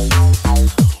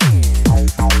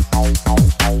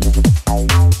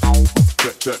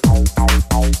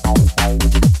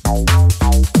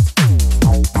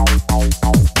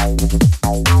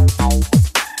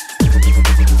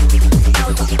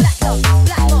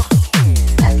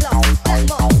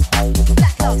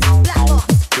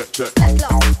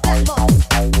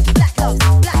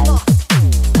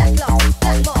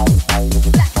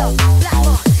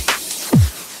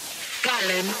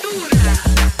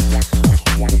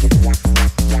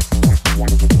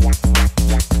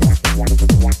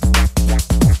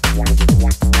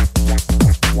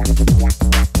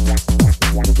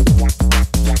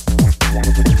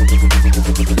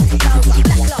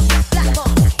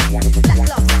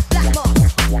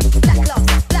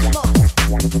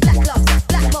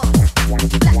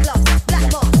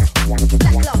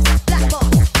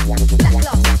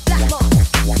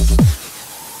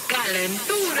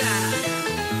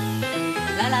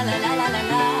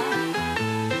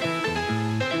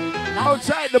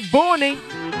 Outside the Bonnie,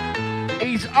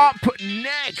 he's up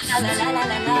next.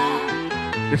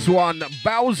 This one,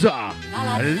 Bowser,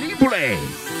 Libre.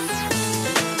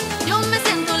 Yo me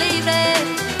siento libre,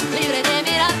 libre de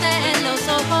mirarte en los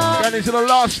ojos. And into the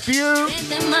last few.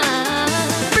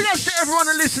 Big ups to everyone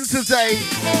who listened today.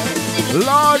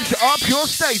 Large up your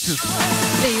status.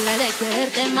 Libre de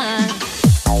quererte más.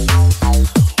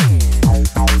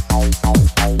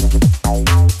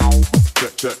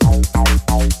 Check, check.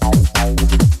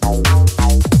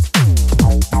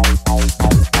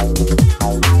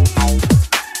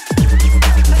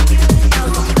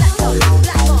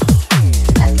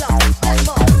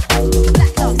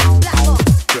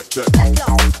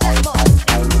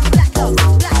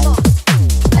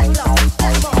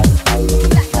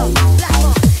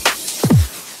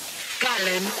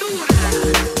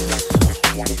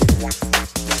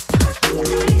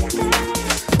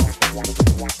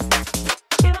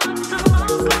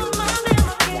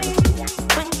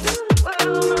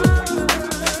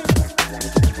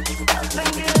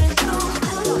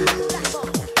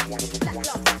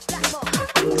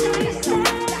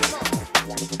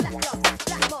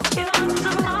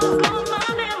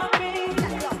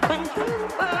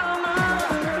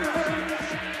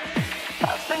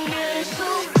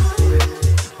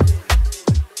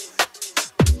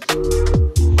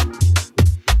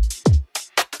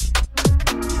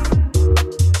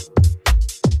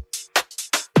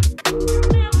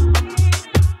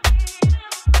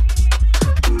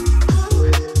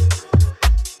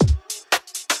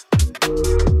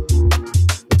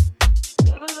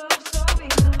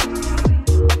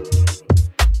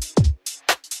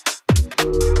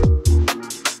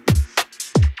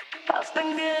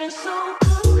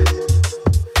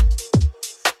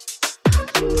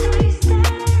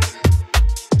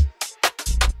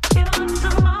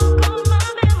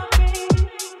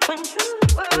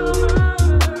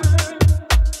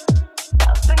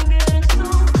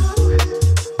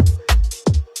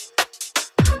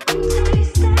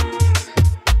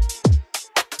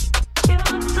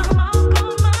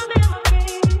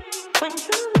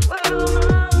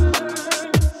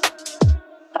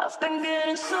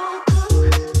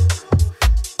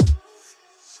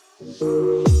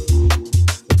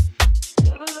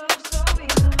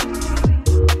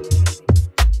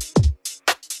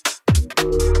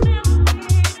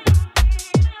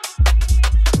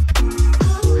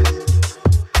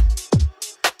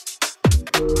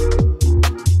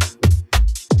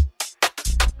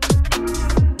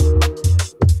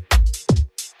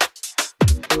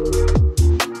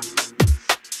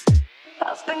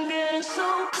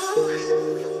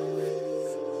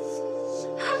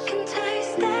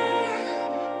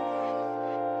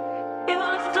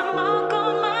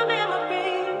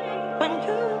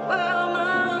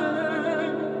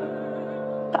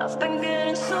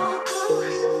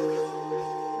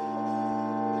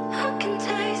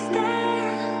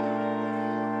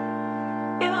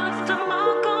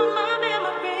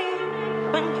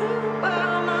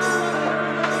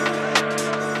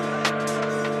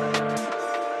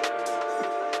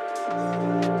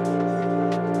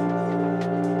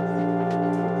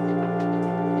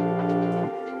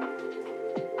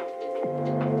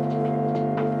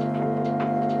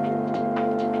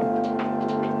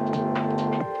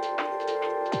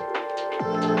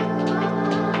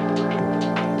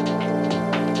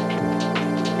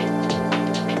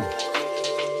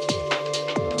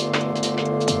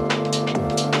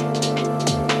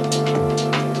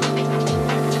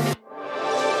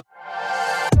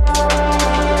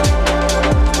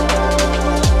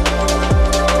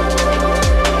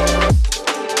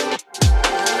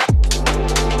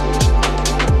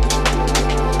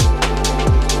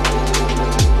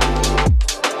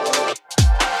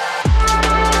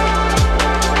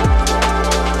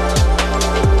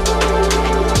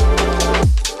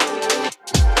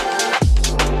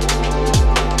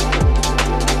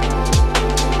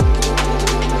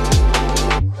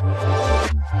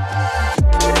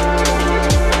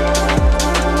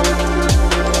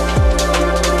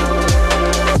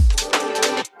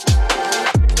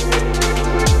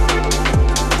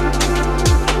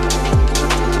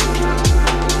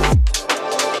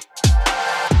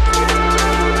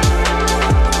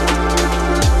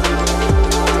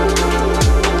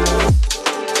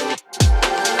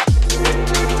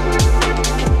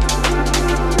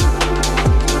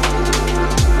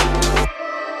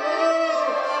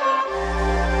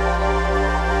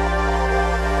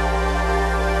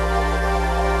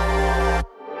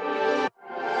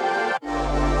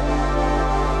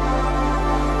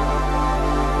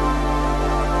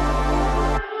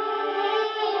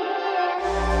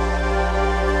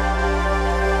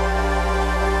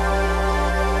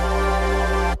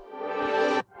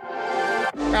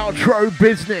 Outro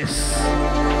business.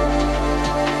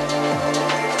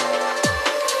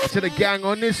 To the gang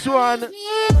on this one.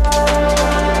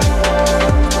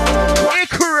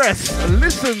 Icarus,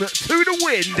 listen to the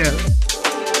wind.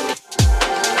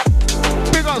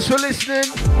 Big ups for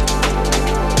listening.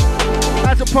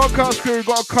 As a podcast crew,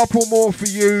 got a couple more for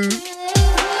you.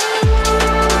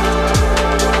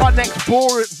 Our next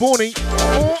Borny,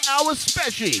 4 hours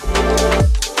special.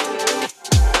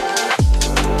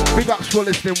 Big ups for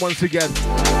listening once again.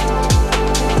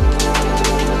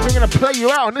 We're gonna play you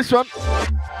out on this one.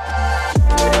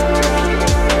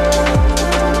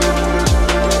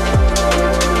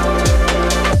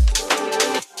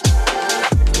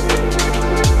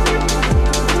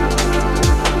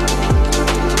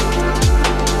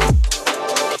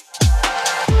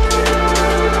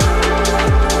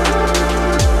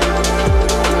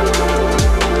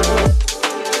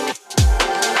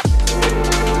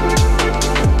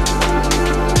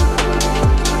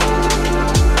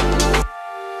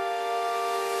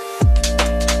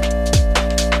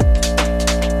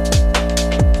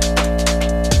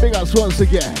 Once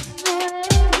again.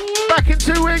 Back in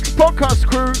 2 weeks, podcast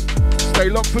crew. Stay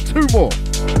locked for 2 more.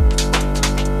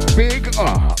 Big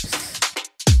ups.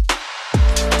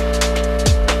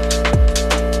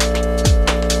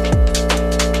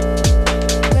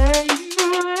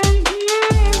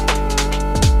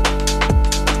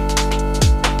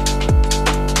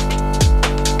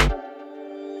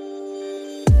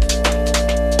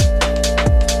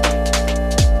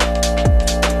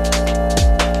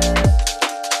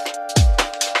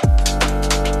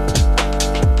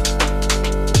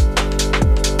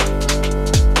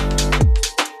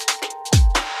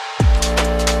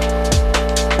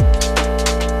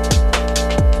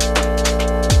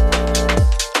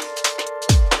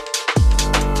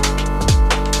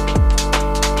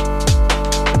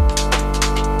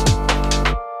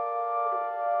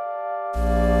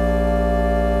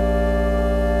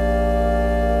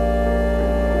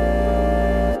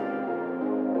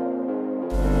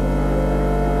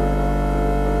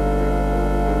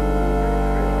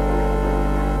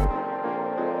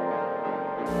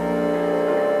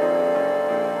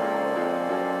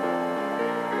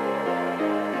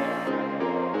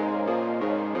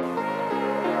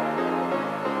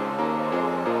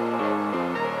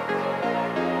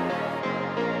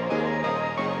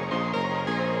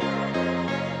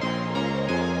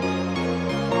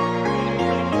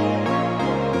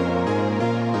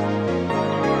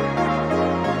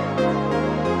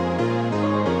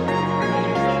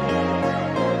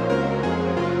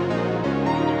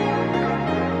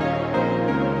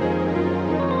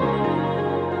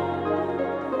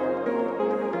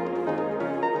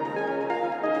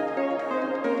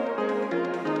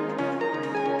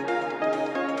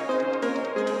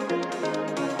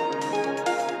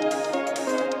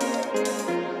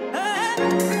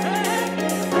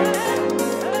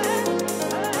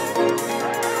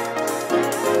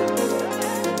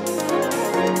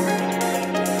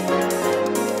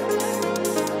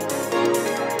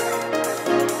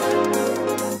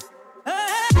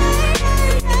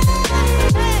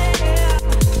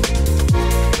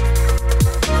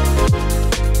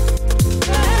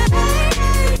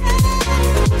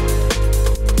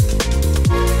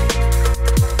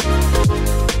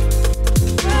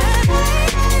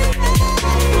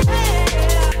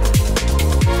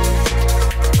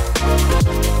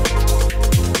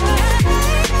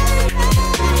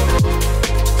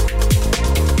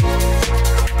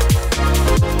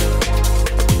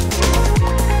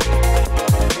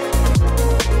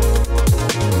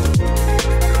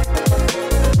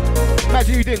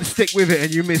 Stick with it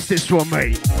and you missed this one,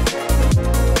 mate.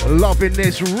 Loving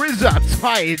this RZA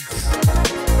Tides.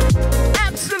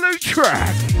 Absolute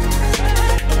track.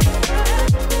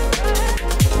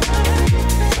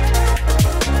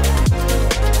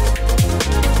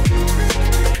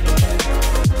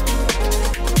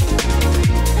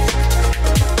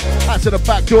 That's to the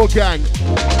Backdoor Gang.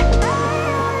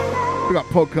 We got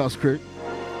podcast crew.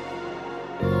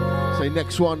 Say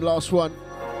next one, last one.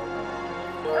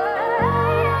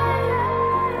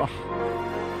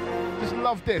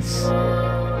 Love this.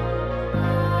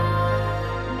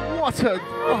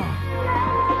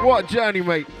 What a journey,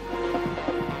 mate.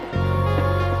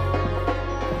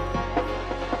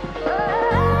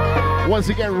 Once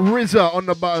again, RZA on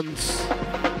the buttons.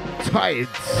 Tides.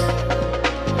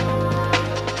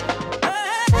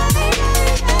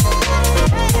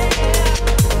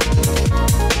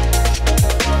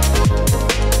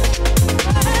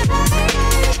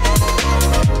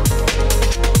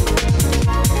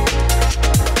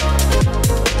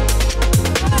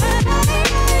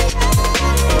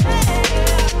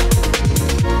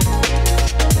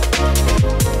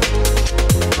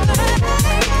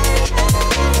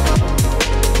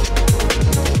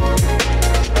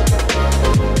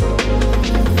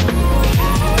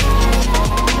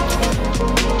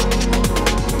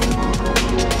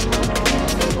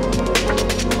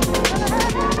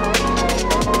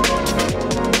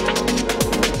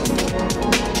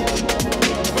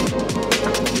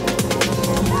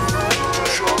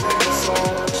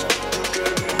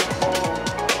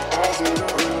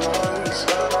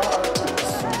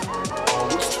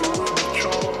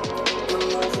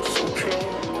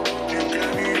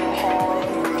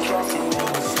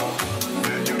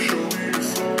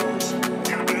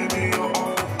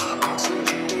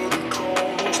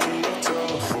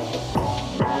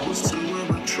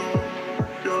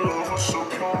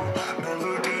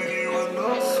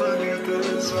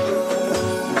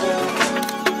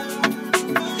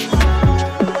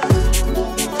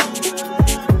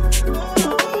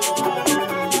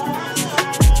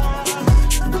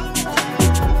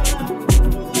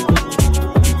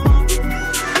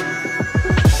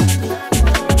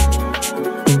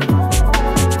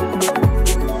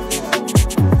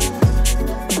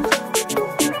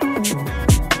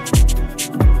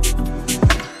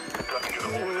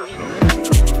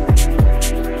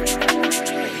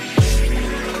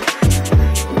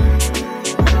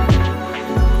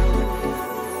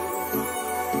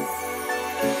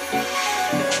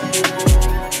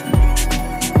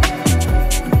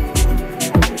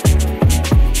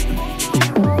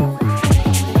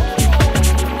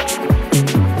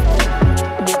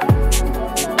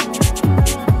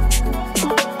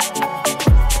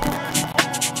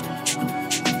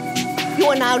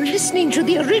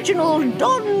 original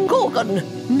Don Gorgon,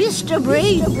 Mr.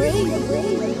 Brainz.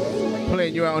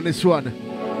 Playing you out on this one.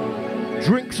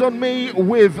 Drinks on Me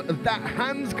with that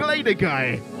Hans Glader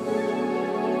guy.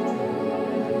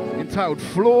 Entitled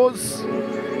Flaws.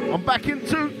 I'm back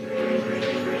into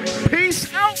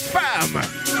Peace Out, fam.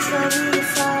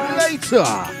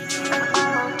 Later.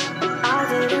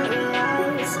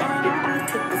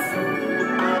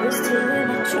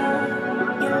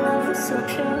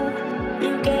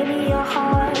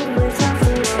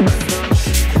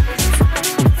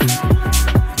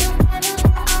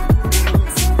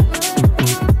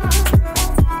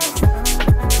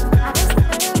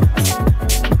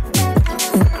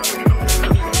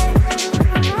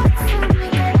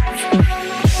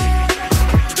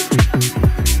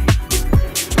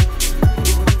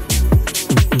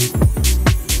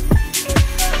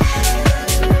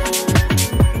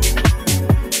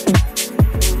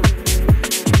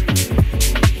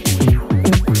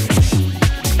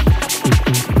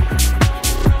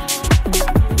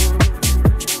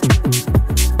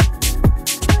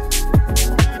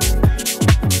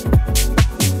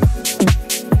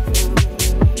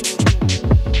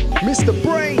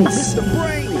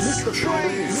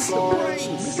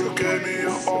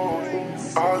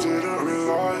 I didn't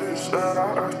realize that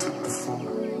I took the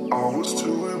fool. I was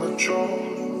too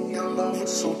immature. Your love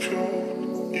was so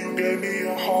pure. You gave me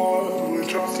your heart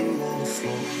without the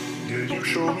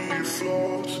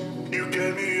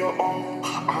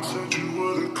I said you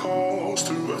were the cause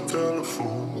to a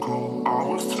telephone call. I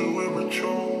was too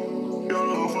immature.